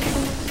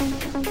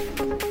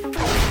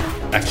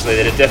 Actually,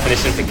 the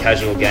definition for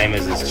casual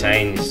gamers has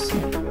changed.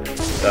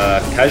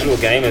 Casual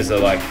gamers are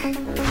like,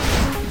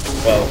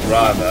 well,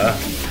 rather,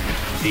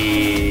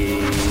 the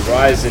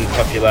rise in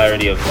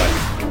popularity of like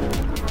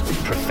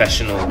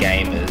professional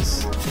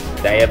gamers.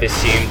 They have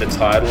assumed the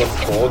title of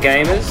core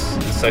gamers.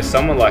 So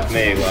someone like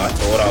me, well, I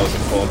thought I was a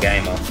core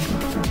gamer.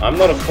 I'm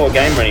not a core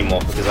gamer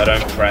anymore because I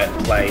don't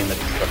play in the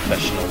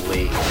professional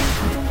league.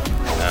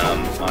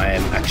 I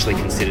am actually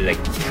considered a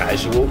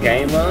casual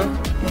gamer.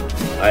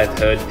 I've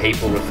heard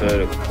people refer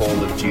to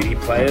Call of Duty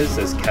players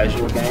as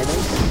casual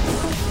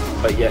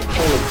gamers, but yet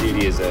Call of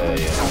Duty is a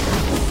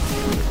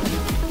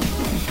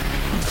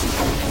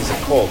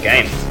core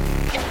game.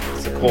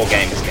 It's a core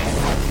gamers game.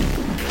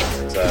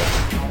 So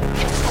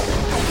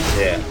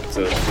yeah, it's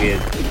a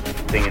weird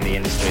thing in the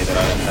industry that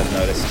I have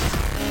noticed.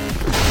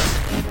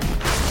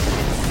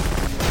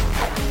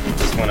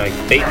 Just want to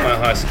beat my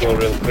high score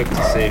real quick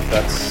to see if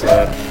that's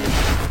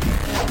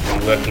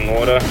in working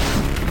order.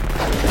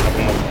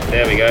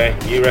 There we go,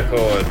 new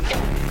record.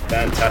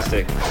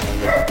 Fantastic. I'm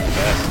the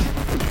best.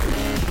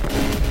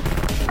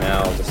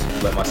 Now I'll just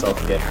let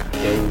myself get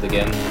killed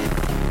again.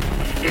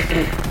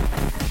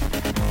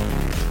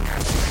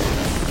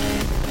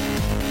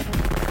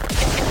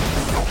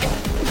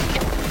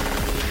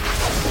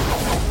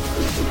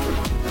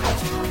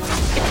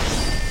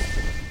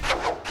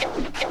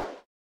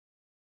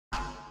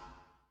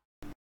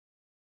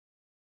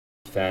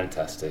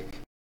 Fantastic.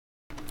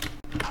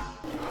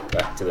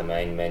 Back to the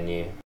main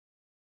menu.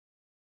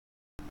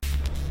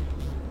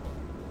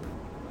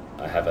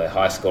 I have a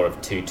high score of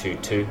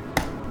 222.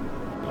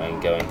 I'm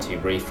going to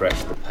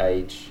refresh the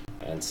page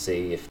and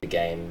see if the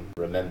game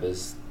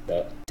remembers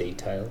that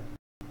detail.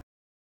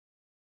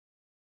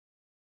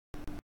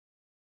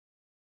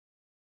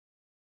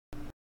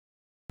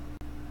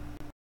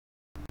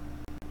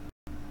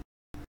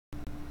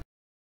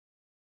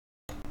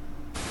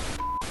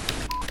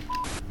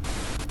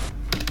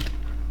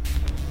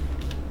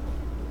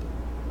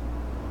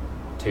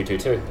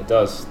 It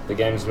does. The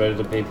game's ready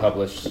to be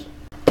published.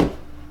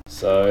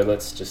 So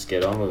let's just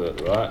get on with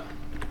it, right?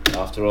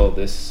 After all,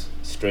 this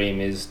stream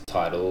is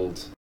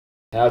titled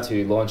How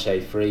to Launch a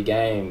Free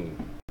Game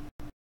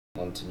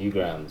onto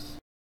Newgrounds,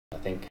 I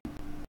think.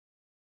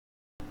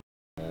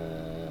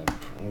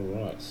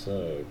 Alright,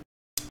 so...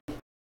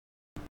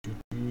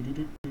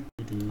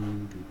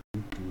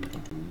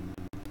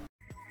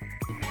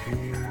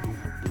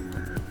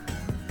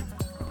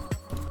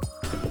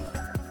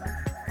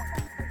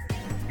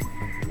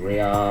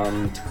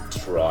 Rearmed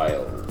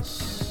Trials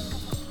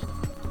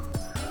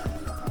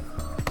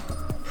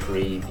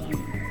Preview.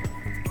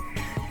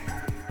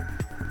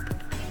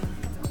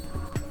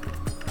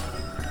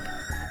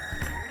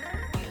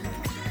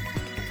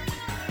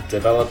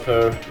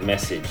 Developer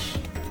message.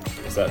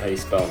 Is that how you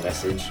spell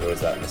message, or is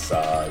that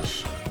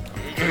massage?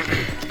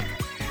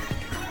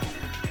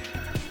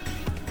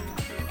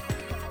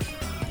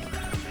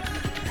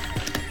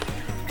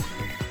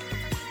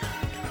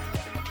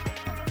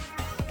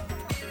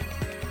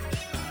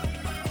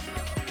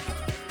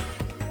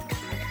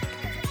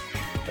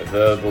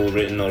 verbal,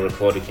 written, or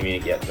recorded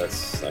communication. Yep,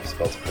 that's I've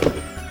spelled it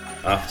correctly.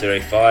 After a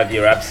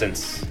 5-year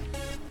absence,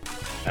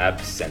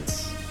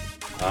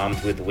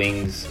 Armed with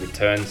Wings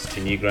returns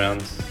to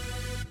Newgrounds.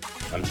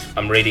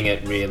 I'm reading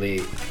it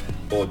really,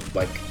 or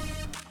like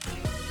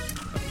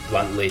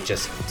bluntly,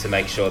 just to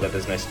make sure that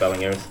there's no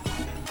spelling errors.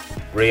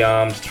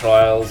 Rearmed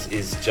Trials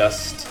is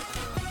just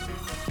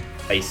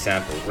a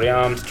sample.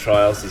 Rearmed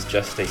Trials is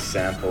just a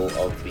sample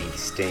of the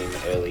Steam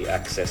Early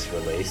Access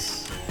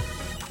release.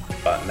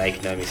 But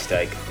make no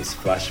mistake, this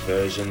Flash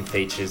version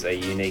features a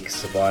unique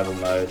survival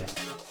mode.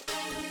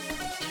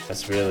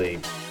 That's really...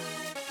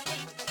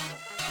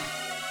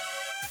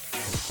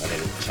 I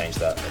need to change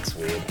that, that's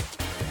weird.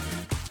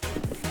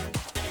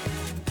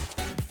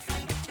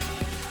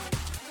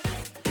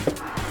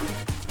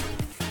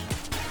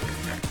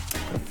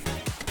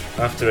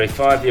 After a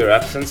 5-year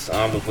absence,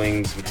 Armed with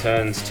Wings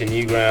returns to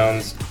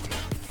Newgrounds,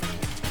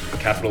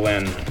 capital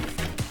N.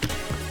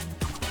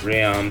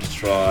 Rearmed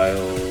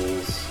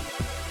Trials,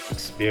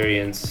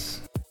 experience,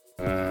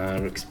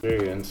 no,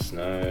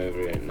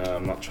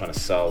 I'm not trying to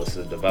sell, this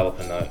is a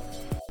developer note.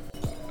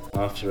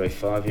 After a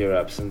 5-year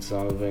absence,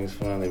 Armed with Wings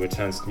finally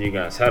returns to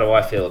Newgrounds. How do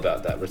I feel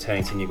about that,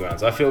 returning to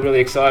Newgrounds? I feel really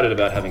excited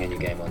about having a new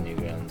game on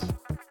Newgrounds.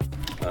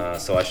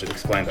 So I should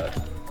explain that.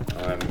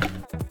 I'm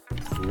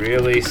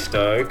really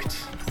stoked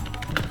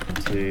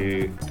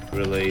to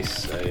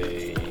release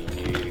a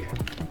new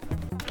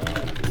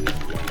Armed with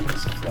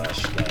Wings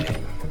Flash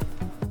game.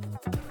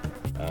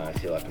 I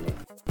feel like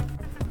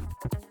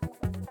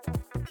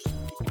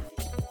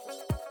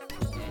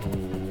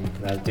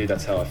dude,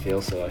 that's how I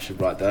feel, so I should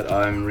write that.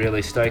 I'm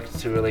really stoked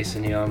to release a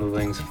new Armed with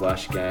Wings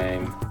Flash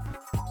game.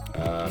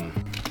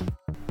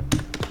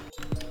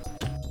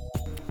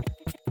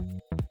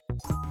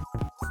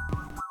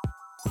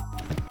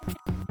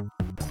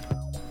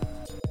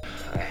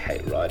 I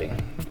hate writing,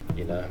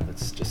 you know,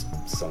 it's just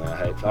something I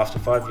hate. After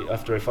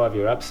a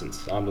 5-year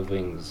absence, Armed with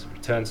Wings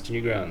returns to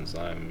Newgrounds.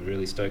 I'm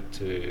really stoked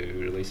to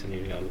release a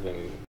new Armed with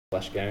Wings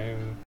Flash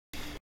game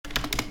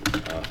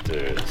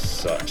after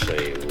such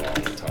a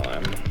long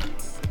time.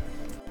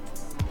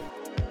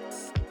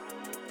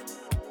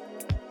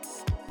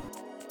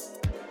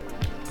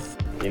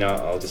 You know,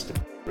 I'll just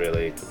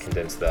really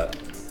condense that.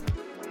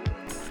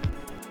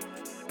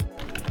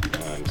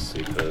 I'm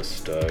super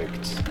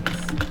stoked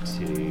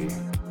to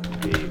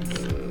be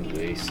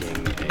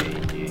releasing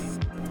a new...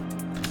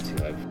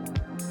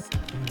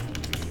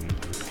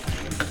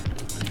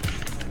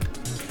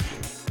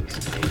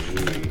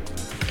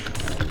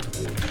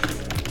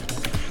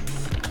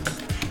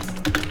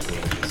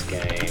 Wings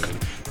game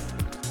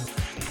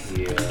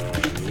here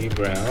on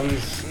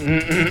Newgrounds.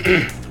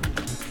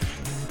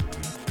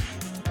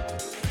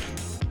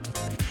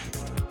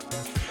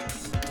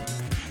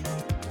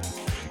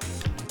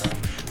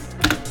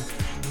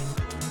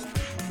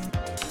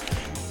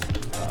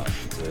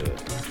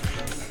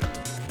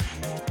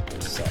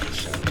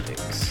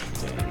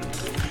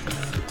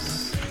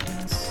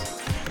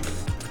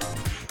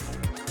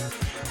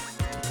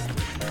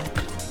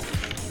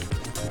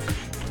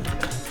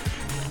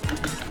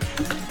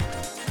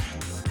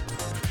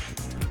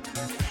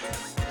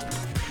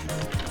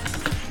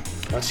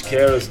 Much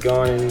care has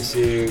gone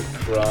into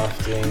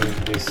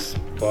crafting this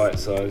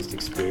bite-sized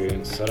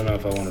experience. I don't know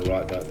if I want to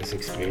write that, this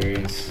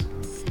experience,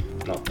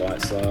 not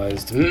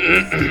bite-sized.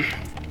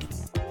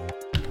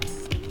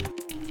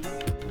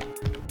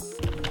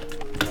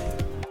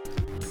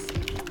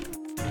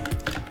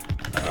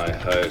 I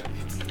hope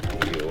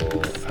you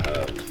all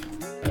have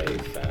a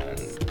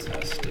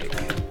fantastic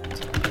time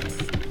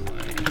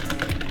playing.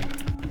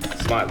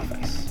 Smiley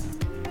face.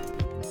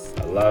 I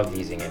love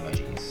using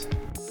emojis.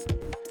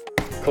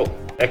 Cool.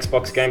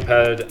 Xbox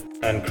gamepad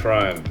and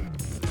Chrome.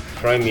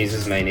 Chrome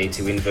users may need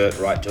to invert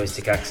right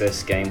joystick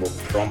access. Game will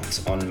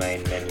prompt on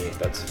main menu.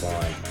 That's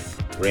fine.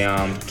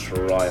 Rearmed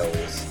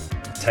Trials.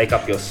 Take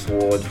up your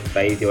sword.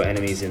 Bathe your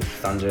enemies in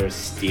thunder,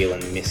 steel,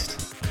 and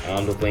mist.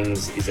 Armed with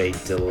Wings is a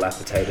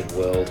dilapidated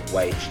world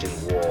waged in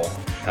war.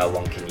 How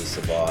long can you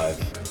survive?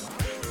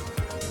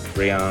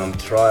 Rearmed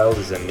Trials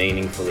is a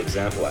meaningful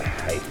example. I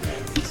hate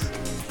names.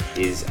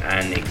 Is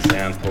an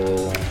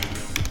example.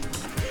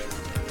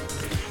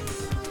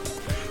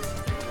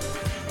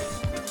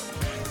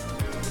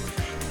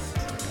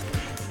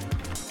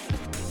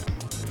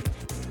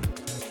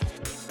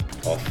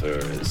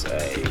 Offers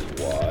a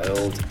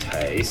wild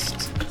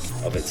taste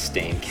of its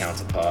Steam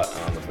counterpart,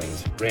 Armed with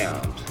Wings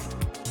Rearmed.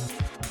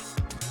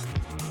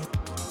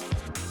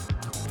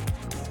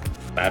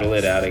 Battle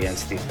it out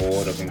against the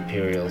horde of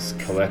Imperials.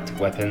 Collect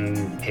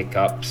weapon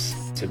pickups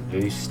to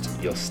boost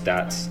your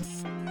stats.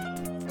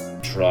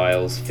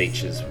 Trials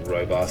features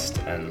robust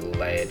and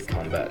layered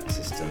combat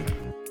system.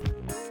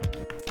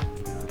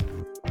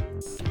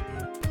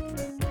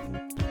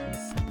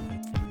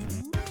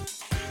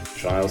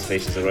 Trials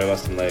features a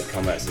robust and layered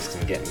combat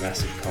system. Get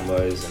massive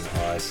combos and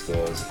high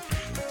scores.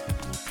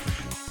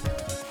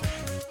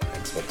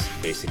 Xbox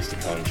 360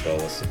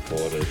 controller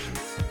supported.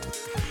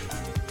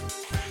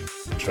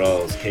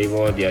 Controls,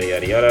 keyboard, yada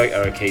yada yada.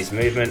 Arrow keys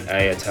movement,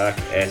 A attack,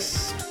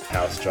 S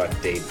power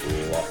strike, D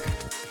block.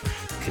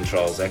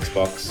 controls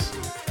Xbox,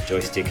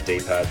 joystick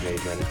D-pad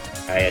movement,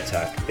 A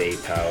attack, B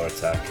power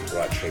attack,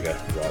 right trigger,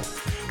 right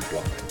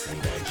block,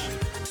 engage.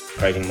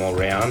 Craving more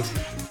round?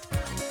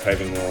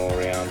 Craving more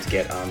round,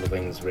 get Armed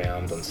Wings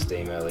round on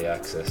Steam Early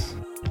Access.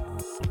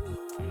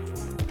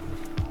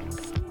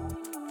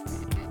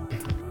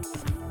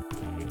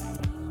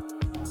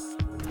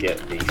 Get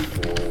the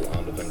full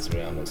Armed Wings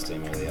round on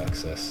Steam Early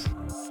Access.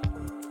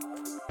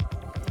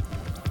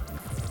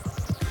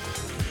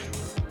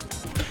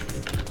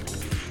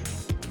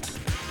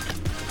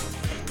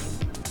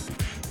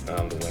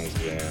 Armed Wings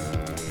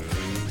round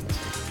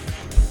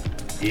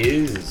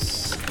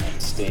is on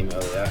Steam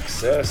Early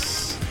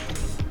Access.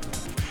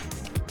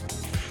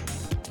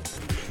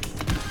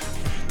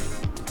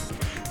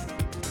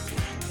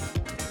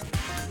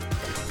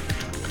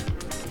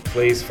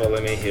 Please follow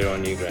me here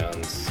on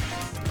Newgrounds.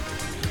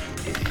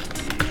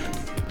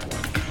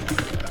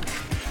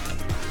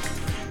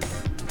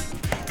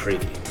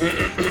 Preview.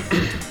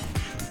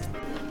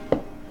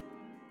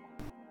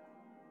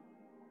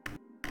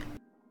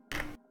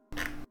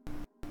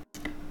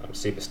 I'm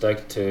super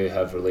stoked to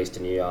have released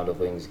a new Armed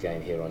Wings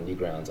game here on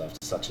Newgrounds after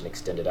such an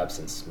extended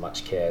absence.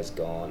 Much care has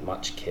gone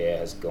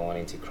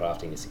into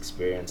crafting this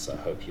experience. I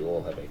hope you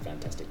all have a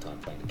fantastic time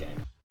playing the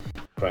game.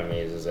 Chrome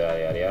users, yada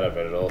yada, I've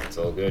read it all, it's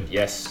all good.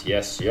 Yes,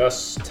 yes,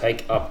 yes.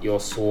 Take up your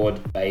sword,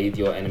 bathe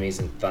your enemies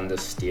in thunder,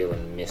 steel,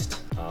 and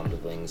mist. Armed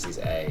Wings is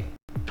A.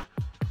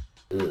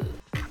 Ugh.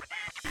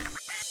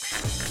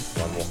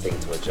 One more thing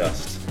to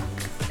adjust.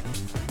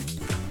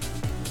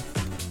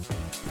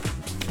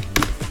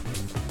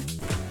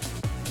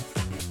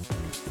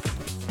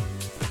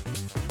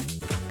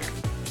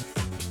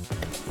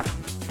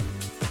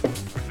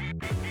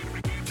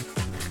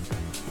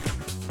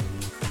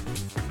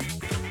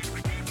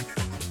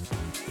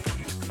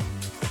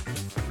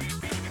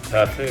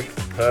 Perfect,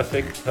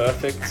 perfect,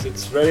 perfect.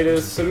 It's ready to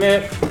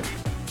submit.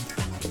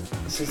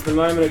 This is the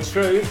moment of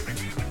truth.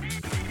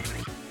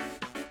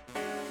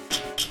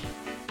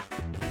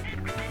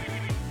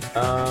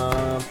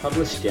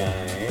 Publish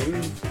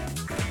game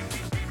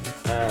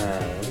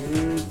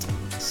and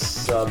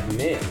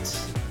submit.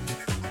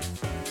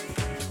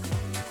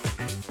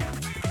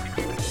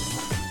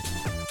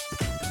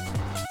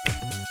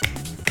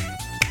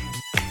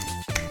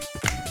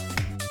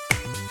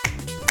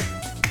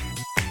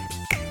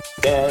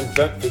 And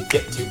don't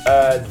forget to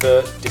add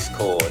the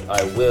Discord.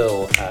 I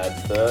will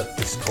add the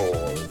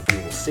Discord.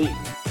 You will see.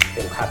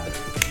 It'll happen.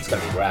 It's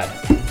gonna be rad.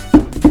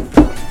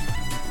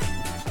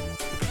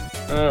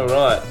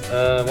 Alright,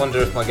 I wonder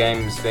if my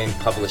game's been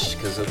published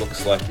because it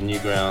looks like the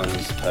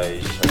Newgrounds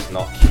page has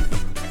not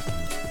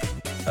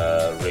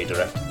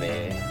redirected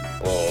me,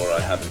 or I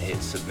haven't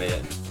hit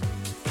submit.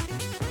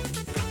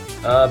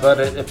 But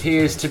it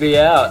appears to be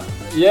out.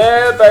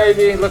 Yeah,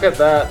 baby! Look at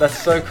that. That's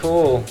so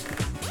cool.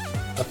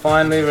 I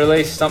finally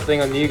released something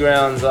on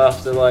Newgrounds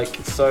after like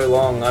so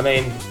long. I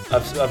mean,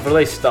 I've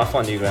released stuff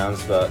on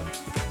Newgrounds, but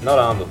not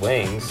Armed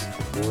Wings.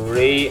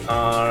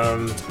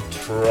 Rearmed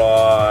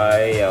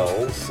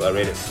Trials. I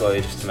read it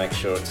slowly just to make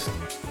sure it's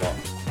not,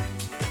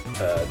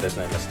 there's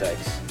no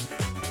mistakes.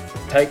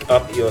 Take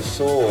up your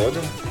sword.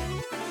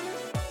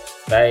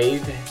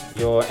 Bathe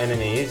your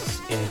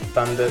enemies in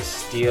thunder,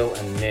 steel,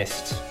 and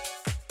mist.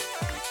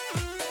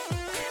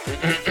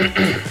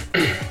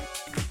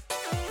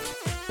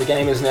 The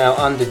game is now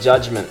under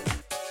judgment.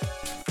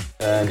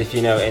 And if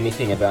you know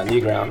anything about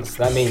Newgrounds,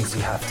 that means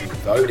you have to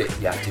vote it.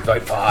 You have to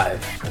vote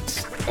 5.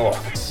 It's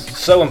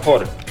so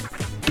important.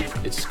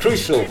 It's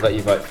crucial that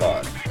you vote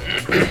 5.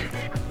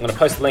 I'm going to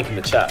post the link in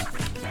the chat.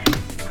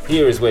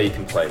 Here is where you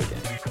can play the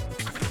game.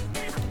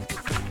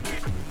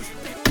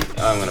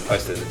 I'm going to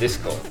post it in the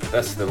Discord.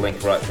 That's the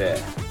link right there.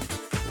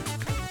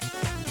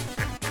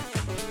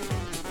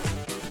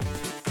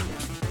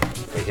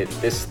 We hit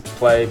this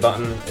play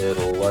button,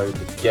 it'll load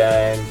the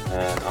game,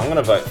 and I'm going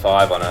to vote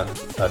 5 on it.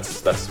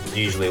 That's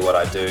usually what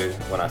I do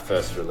when I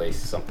first release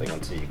something on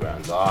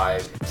Newgrounds. I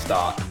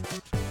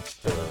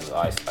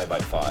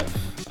vote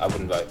 5. I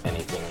wouldn't vote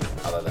anything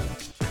other than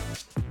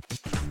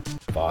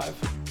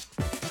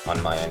 5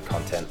 on my own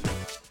content.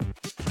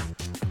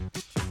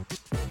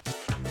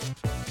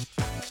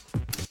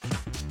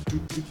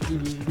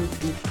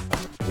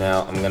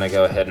 Now I'm going to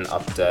go ahead and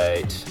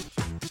update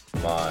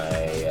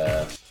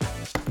my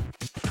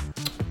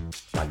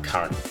my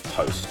current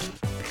post.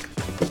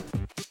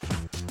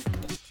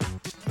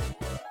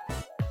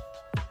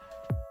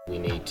 We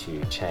need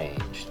to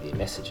change the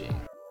messaging.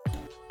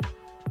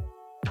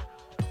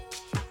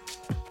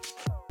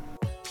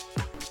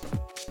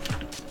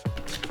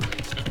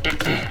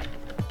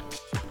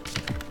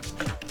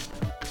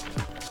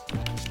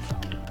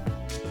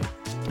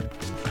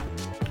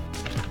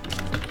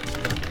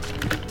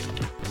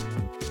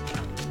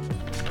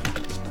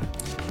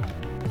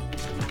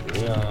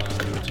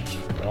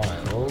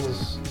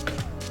 Trials.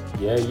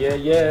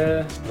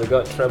 Yeah. We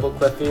got Treble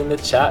Cleffy in the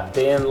chat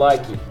being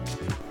like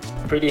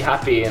pretty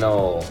happy and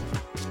all.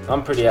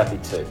 I'm pretty happy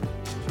too.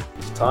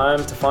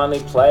 Time to finally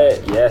play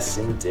it. Yes,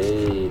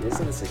 indeed.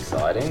 Isn't this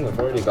exciting? We've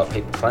already got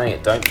people playing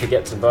it. Don't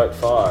forget to vote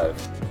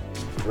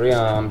 5.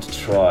 Rearmed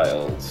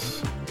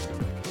Trials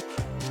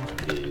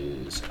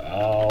is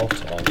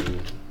out on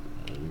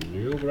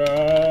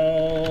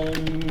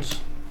Newgrounds.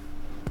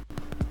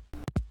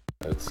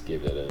 Let's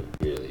give it a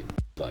really,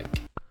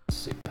 like,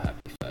 super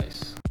happy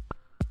face.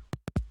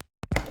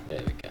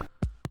 There we go.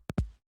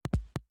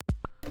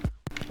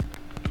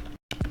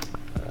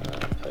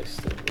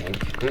 Paste the link.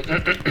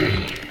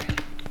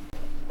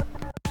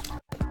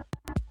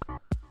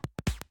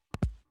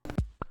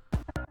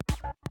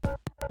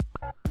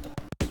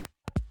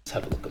 Let's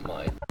have a look at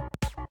my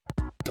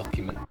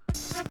document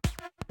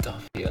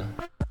stuff here.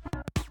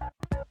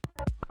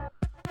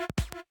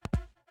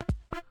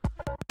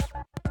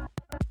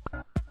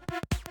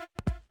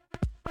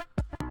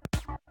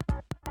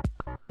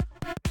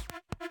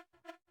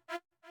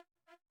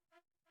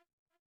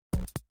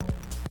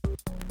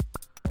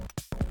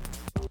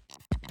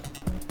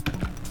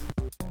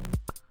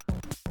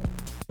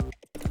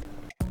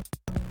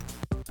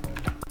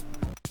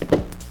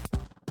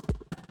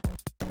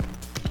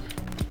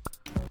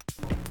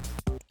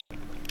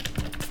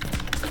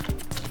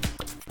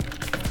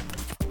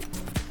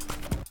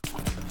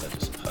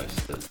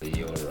 The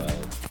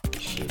URL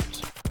should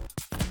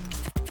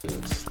do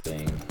its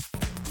thing.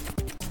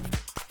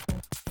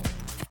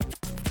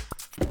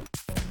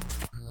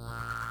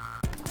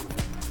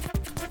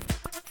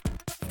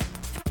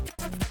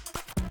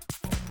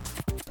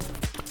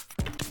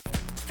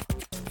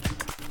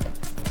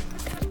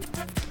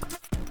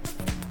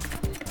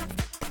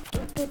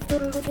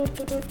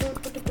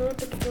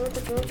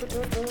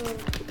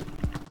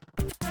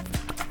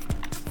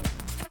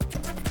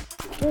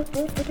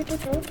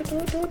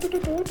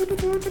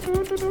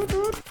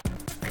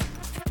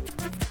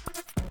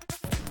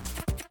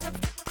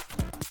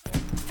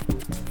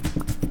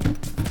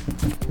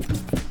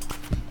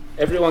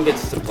 Everyone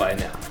gets to play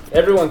now.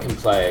 Everyone can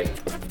play.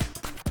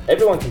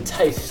 Everyone can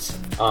taste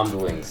Armed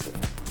Wings.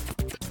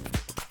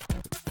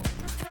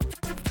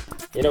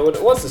 You know,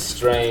 it was a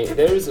strange. It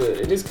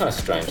is kind of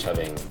strange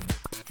having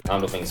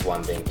Armed Wings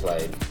 1 being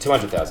played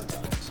 200,000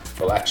 times.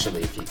 Well,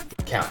 actually, if you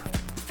count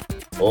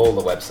all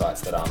the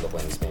websites that Armed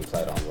Wings been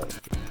played on,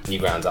 with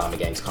Newgrounds, Armour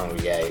Games,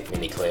 Congregate,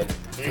 Miniclip,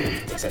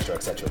 etc.,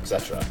 etc.,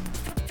 etc.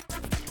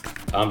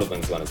 Armed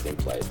Wings 1 has been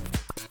played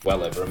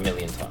well over 1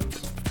 million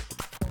times.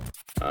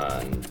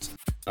 And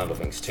Armed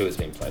Wings 2 has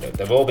been played.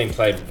 They've all been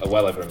played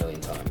well over 1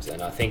 million times,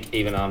 and I think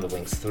even Armed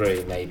Wings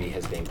 3 maybe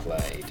has been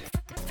played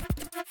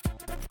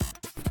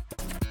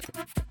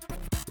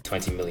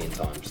 20 million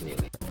times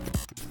nearly.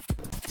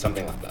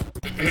 Something like that.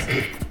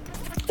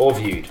 Or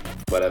viewed,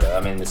 whatever.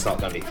 I mean, it's not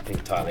going to be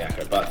entirely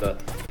accurate, but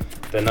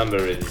the number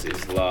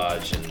is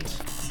large, and it's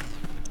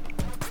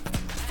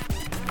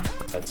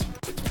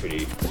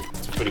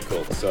pretty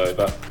cool. So,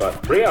 but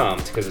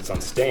Rearmed, because it's on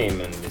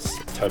Steam and it's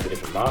a totally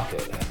different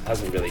market,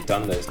 hasn't really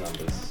done those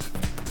numbers.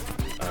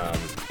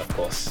 Of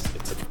course,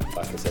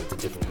 like I said, it's a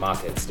different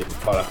market, it's a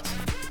different product,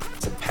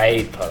 it's a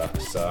paid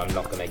product, so I'm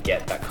not going to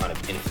get that kind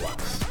of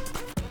influx.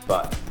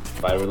 But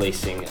by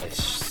releasing a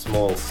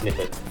small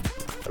snippet,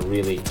 a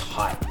really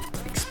tight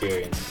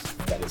experience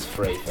that is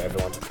free for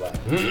everyone to play,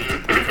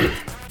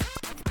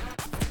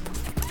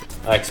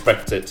 I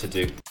expect it to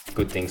do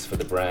good things for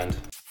the brand.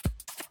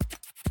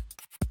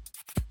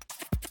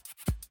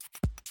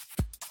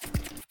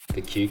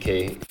 The Q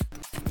key,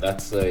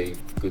 that's a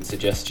good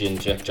suggestion,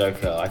 Jack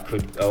Joker. I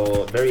could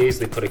very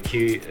easily put the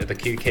Q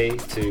key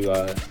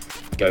to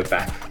go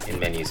back in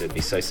menus. It'd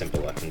be so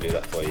simple. I can do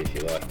that for you if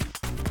you like.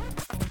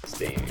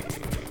 Steam.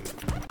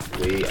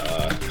 We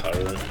are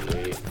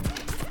currently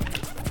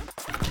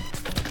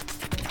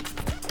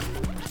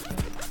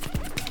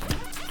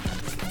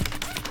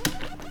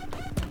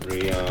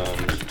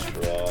Rearmed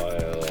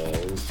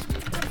Trials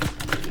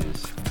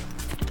is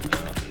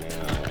out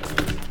now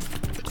on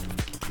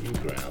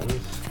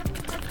Newgrounds.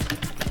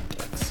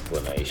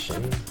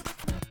 Exclamation.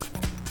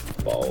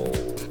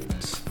 Bold.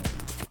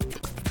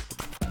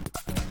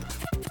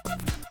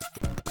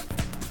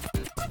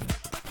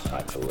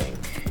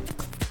 Hyperlink.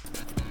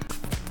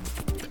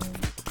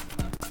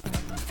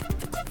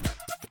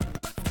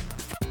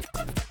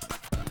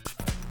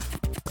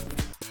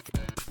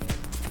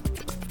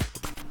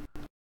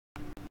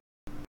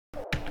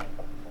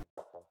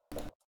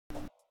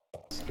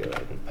 Let's go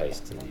ahead and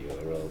paste in the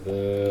URL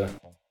there.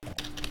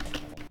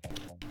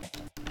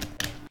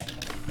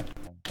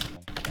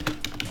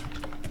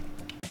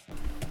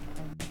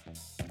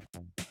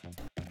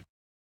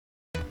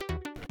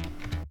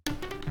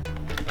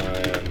 I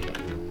am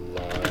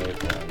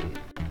live on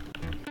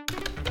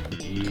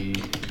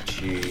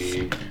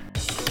YouTube.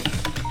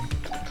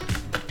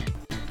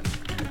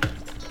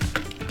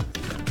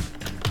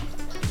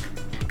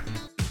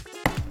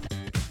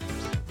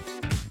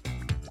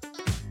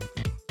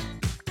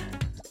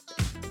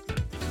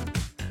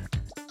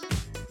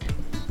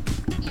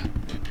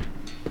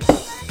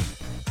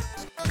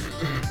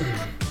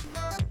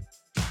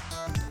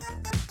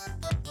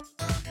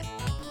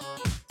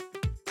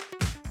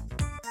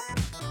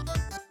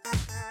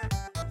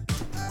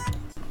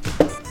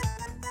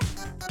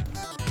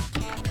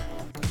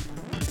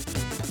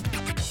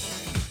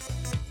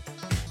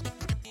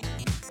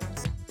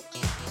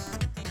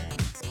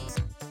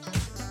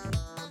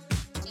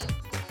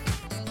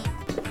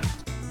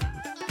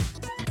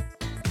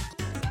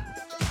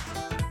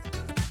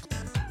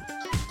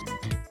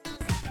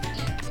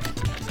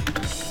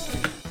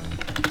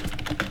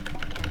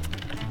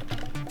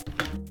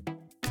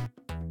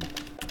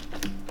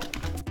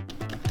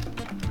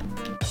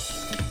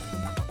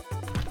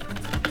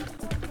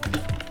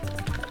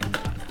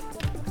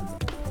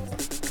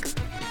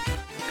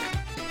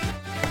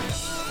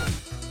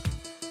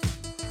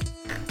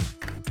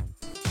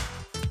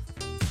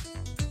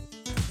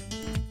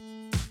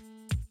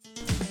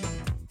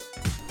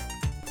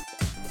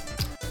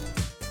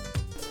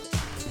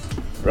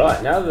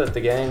 Right, now that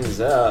the game is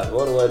out,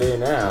 what do I do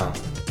now?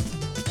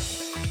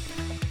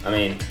 I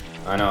mean,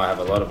 I know I have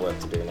a lot of work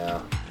to do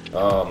now.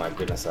 Oh my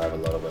goodness, I have a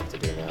lot of work to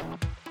do now.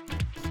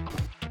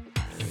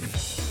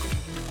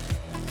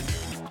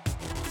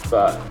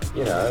 But,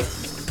 you know, it's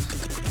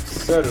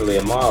certainly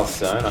a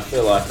milestone. I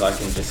feel like I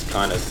can just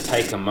kind of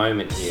take a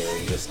moment here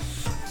and just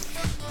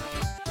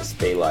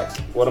be like,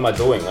 what am I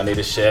doing? I need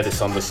to share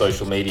this on the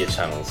social media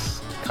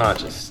channels. Can't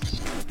just...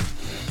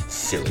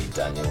 Silly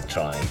Daniel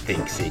trying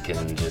thinks he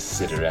can just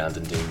sit around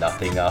and do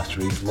nothing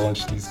after he's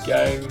launched his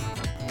game.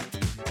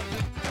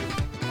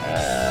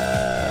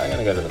 I'm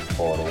gonna go to the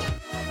portal.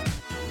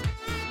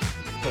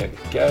 There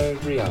we go,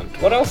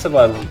 Rearmed. What else have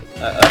I...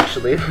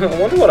 actually, I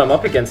wonder what I'm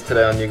up against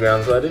today on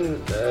Newgrounds. I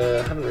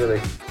haven't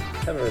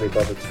really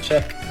bothered to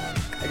check.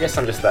 I guess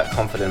I'm just that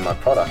confident in my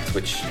product,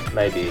 which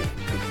may be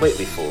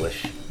completely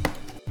foolish.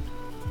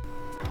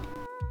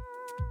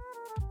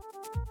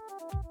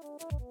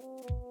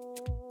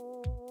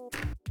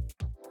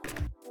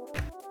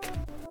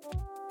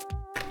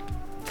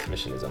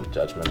 Mission is on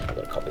Judgment. I've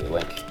got to copy the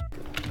link.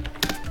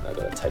 I've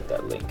got to take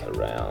that link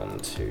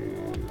around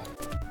to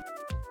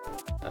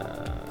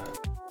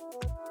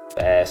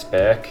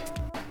Bearsberg.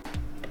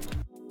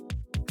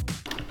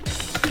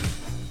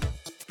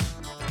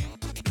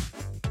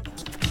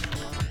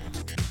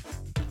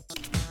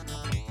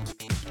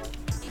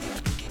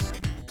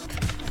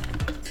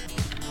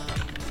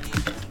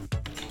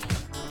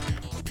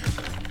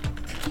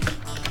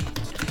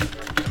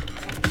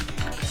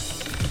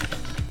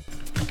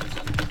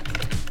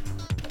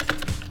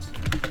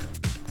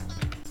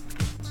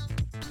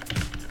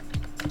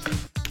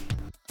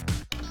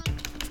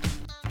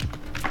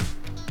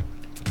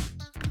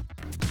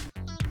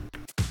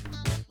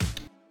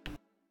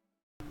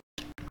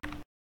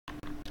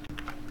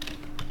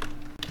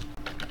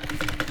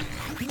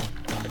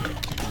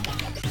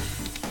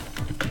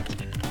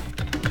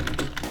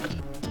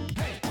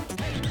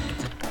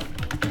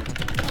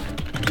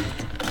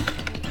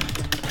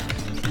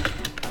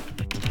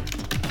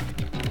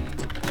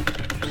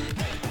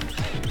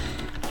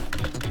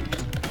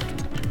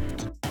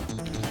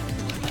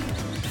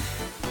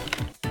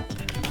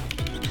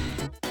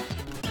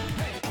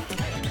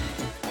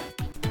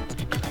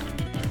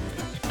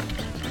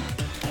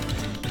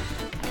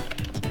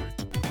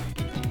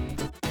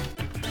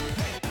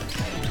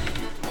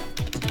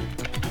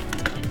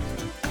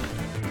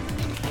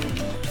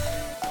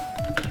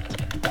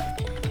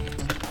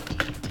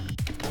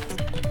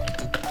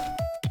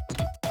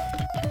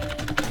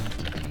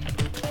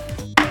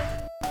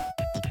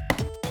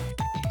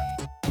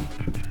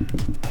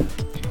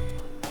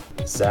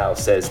 Sal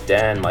says,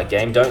 Dan, my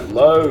game don't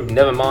load.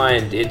 Never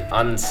mind, it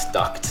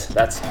unstucked.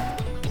 That's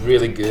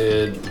really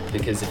good,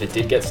 because if it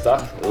did get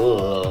stuck,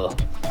 ugh,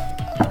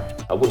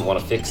 I wouldn't want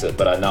to fix it,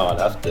 but I know I'd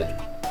have to.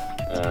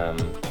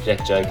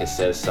 Jack Joker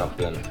says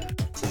something.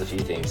 Says a few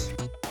things.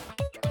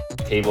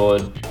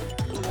 Keyboard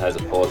has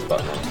a pause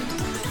button on it.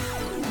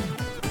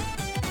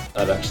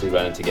 I've actually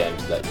run into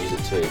games that use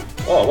it too.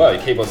 Oh wow,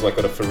 your keyboard's like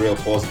got a for real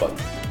pause button.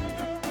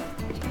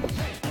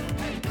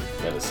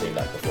 Never seen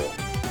that before.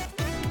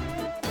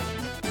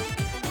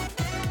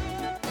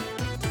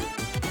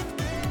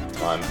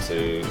 Time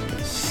to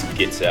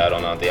skits out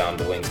on the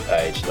Armed Wings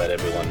page, let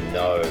everyone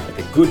know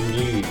the good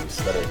news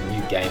that a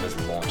new game has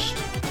launched,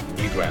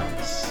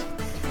 Newgrounds.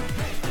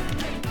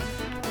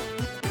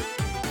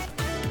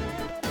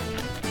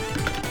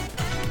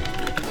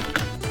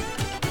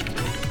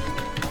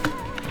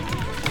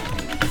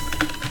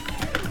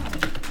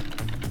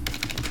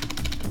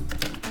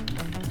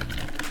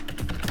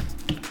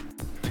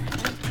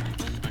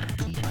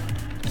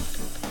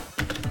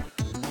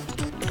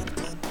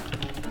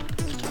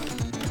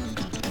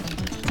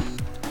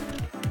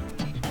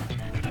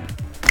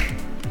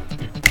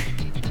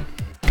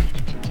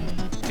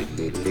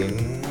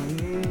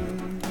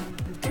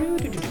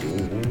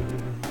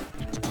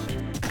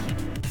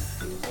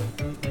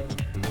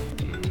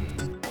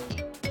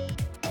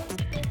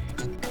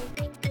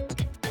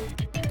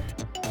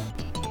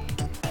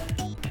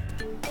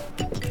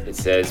 It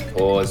says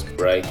pause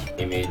break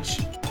image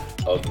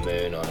of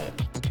moon on it.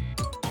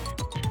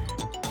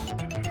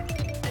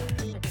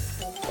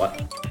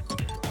 What?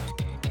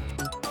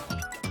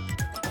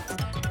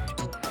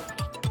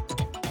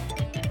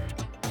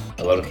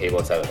 A lot of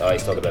keyboards have it. Oh,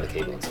 he's talking about the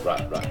keyboards.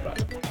 Right.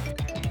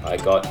 I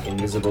got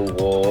invisible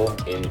wall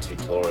in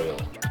tutorial.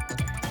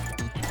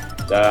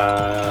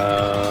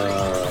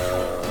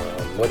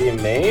 What do you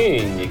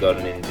mean you got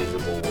an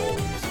invisible wall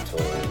in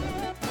tutorial?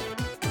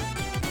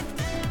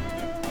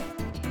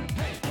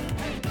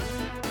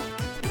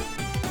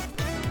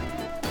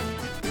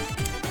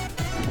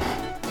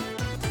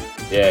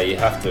 Yeah, you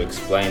have to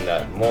explain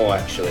that more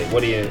actually.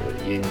 What do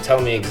you tell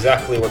me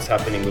exactly what's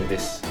happening with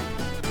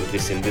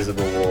this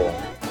invisible wall?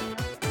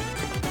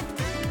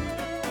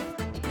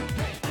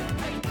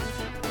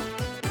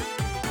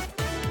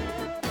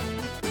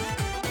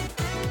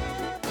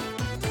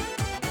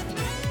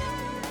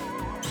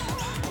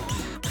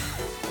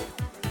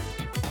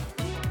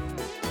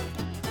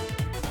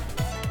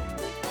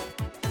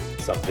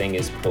 Something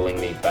is pulling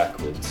me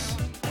backwards.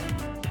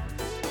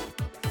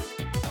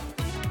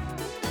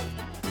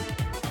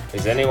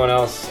 Is anyone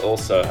else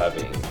also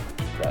having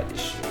that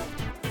issue?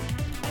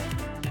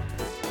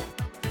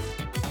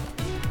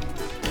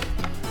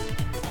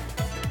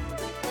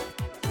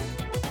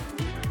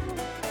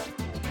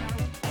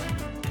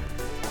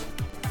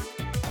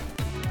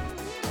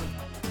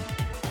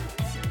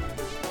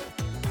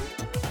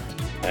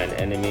 An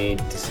enemy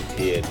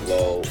disappeared.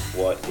 Lol,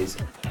 what is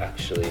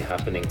actually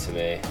happening to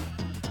me?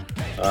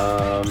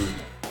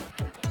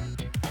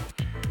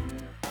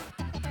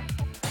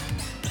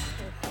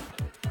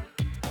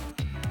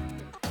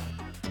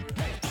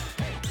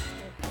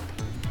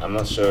 I'm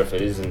not sure if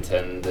it is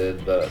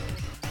intended, but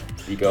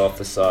you go off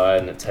the side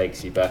and it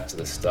takes you back to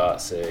the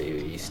start, so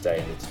you stay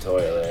in the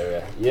tutorial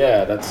area.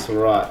 Yeah, that's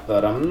right,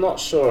 but I'm not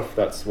sure if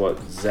that's what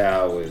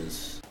Zhao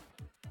is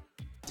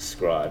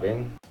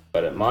describing,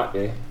 but it might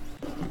be.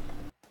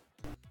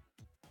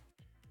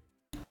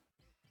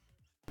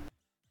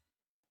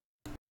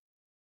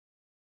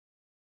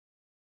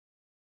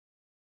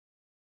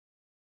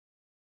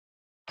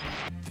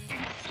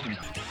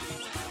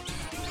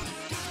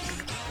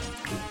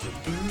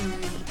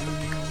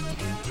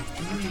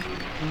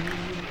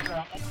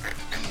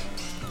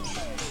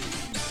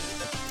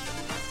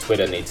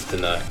 Twitter needs to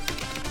know.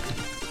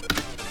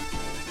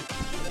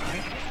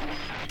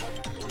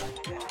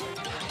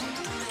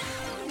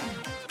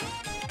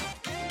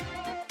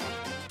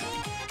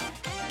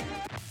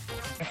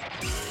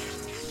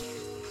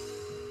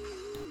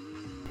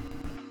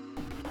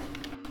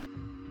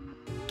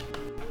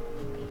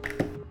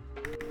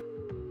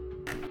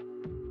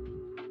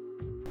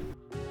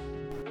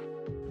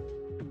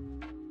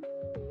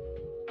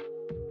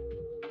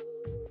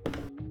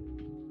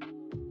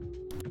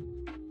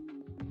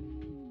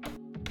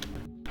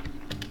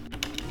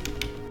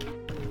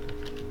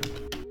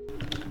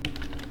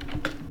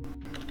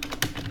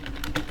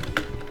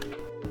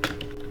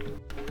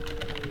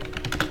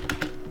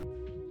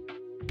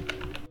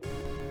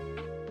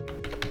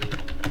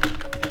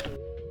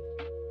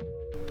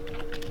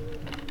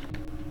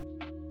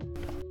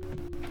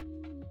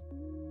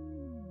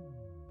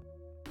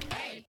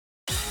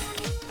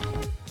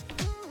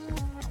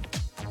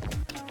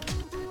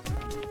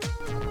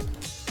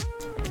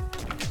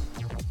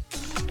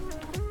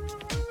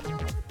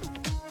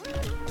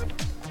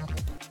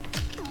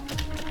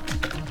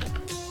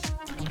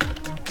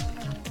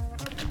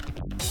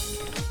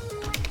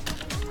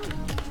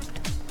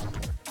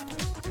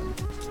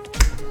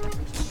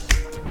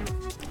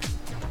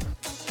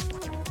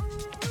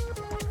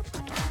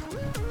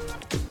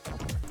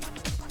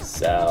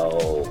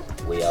 So,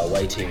 we are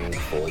waiting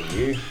for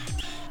you.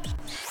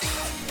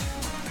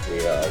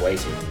 We are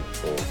waiting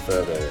for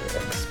further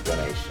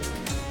explanation.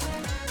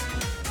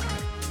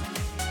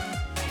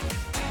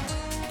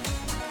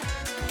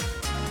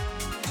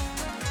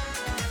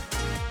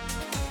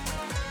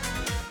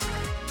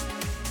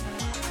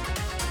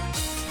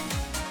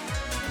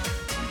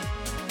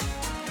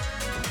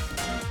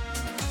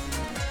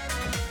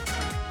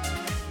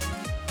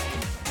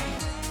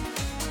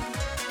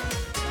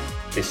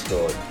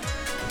 Discord.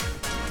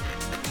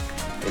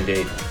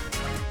 Indeed.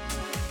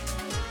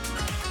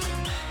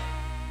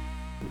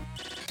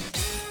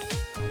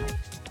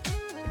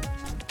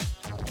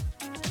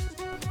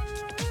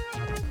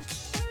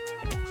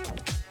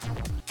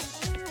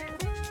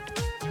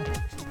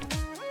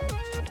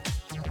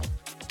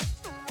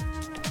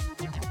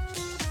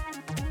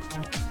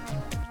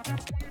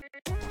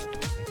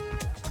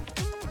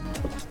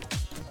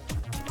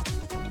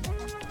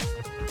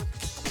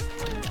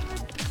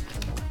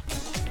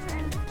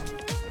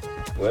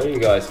 Where are you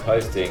guys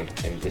posting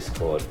in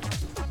Discord?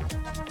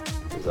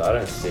 Because I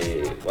don't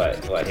see...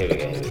 Wait, here we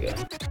go.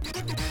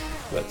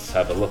 Let's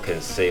have a look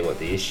and see what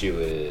the issue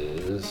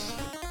is.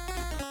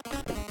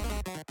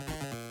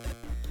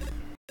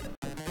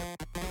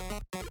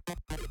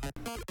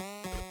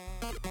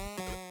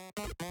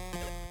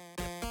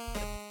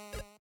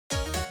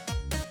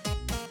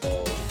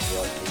 Oh,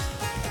 what is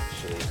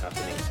actually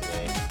happening to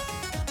me?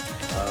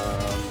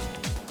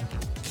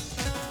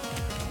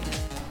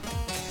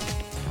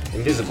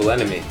 Invisible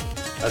enemy.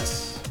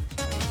 That's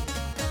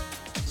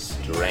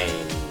strange.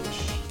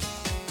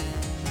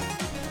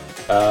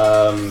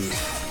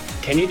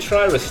 Can you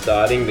try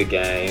restarting the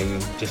game?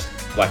 Just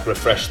like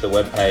refresh the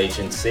web page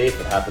and see if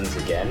it happens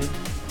again.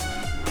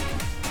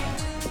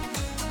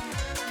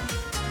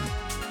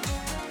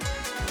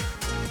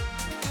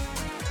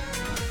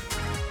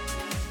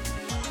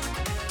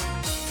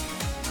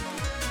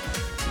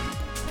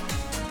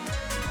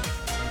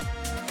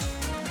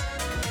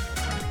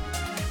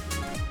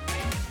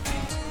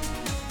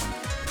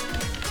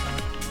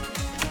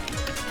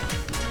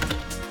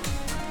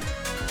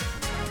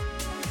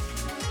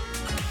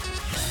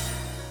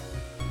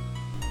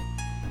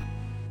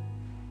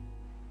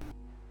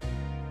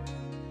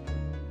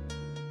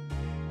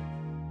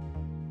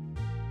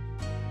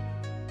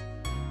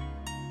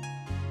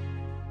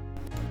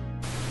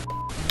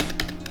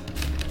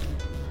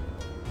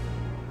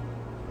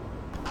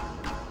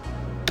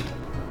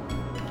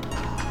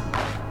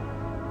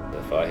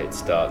 hit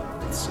start.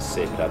 Let's just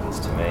see if it happens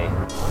to me.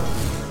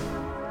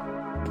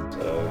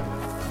 So,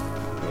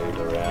 move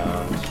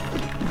around,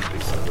 do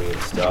some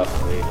weird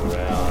stuff, move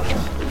around,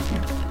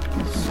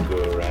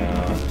 screw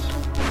around,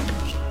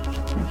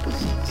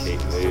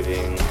 keep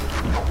moving,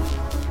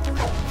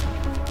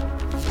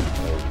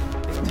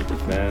 thing to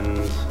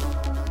defend.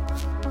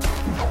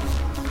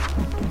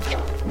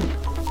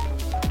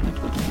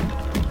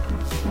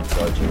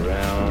 Dodge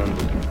around.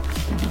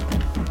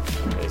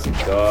 There's a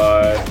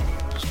guy.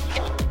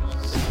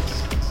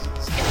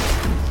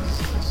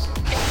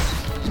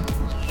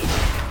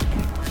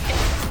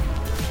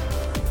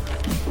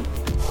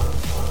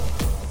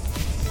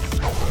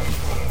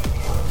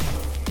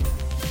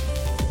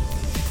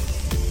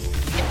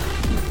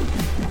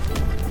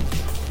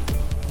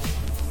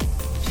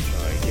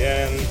 Try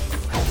again.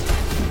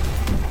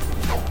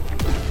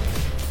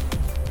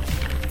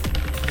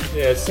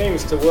 Yeah, it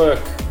seems to work.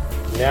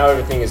 Now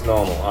everything is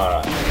normal.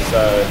 Alright,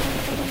 so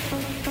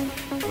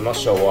I'm not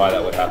sure why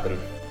that would happen,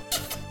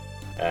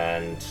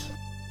 and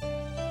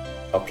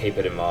I'll keep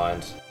it in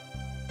mind.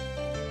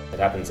 If it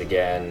happens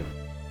again,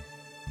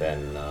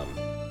 then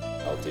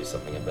I'll do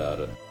something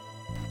about it.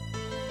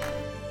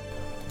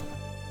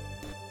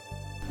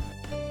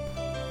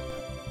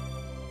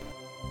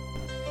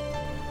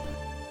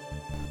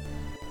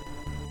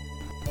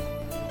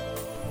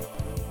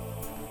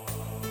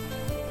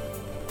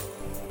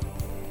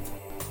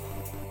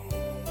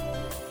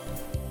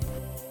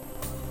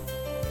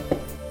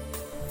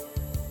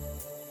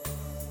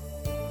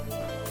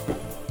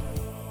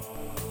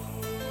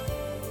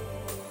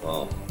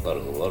 Well, got a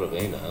lot of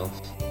emails.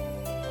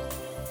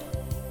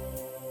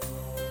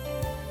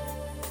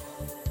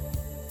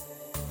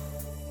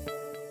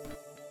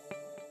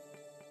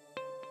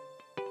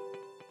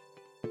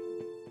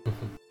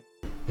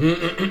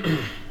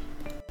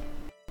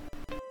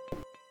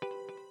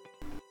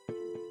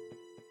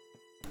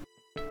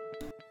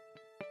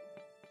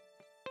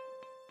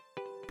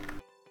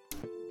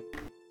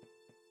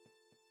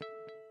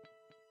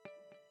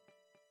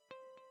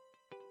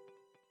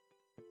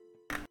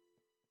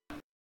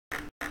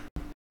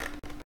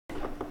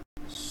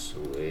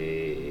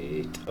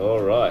 Sweet.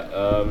 All right.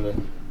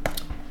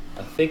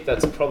 I think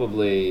that's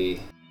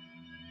probably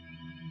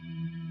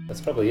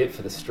it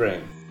for the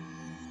stream.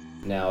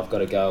 Now I've got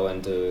to go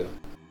and do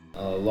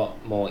a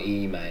lot more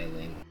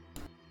emailing,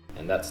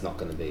 and that's not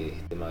going to be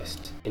the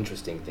most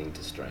interesting thing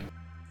to stream.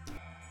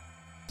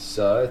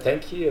 So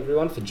thank you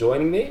everyone for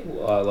joining me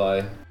while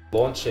I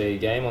launch a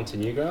game onto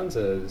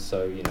Newgrounds.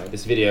 So you know,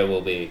 this video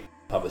will be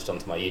published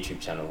onto my YouTube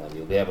channel, and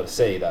you'll be able to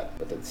see that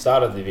at the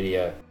start of the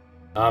video,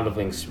 Armed of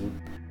Wings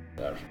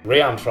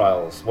Rearmed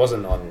Trials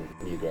wasn't on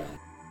Newgrounds,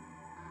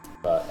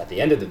 but at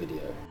the end of the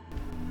video,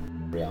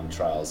 Rearmed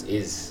Trials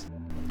is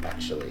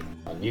actually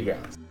on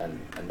Newgrounds, and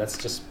that's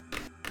just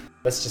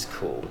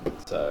cool.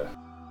 So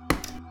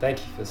thank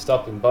you for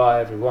stopping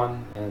by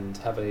everyone, and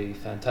have a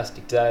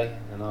fantastic day,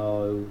 and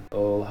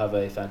I'll have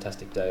a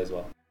fantastic day as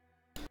well.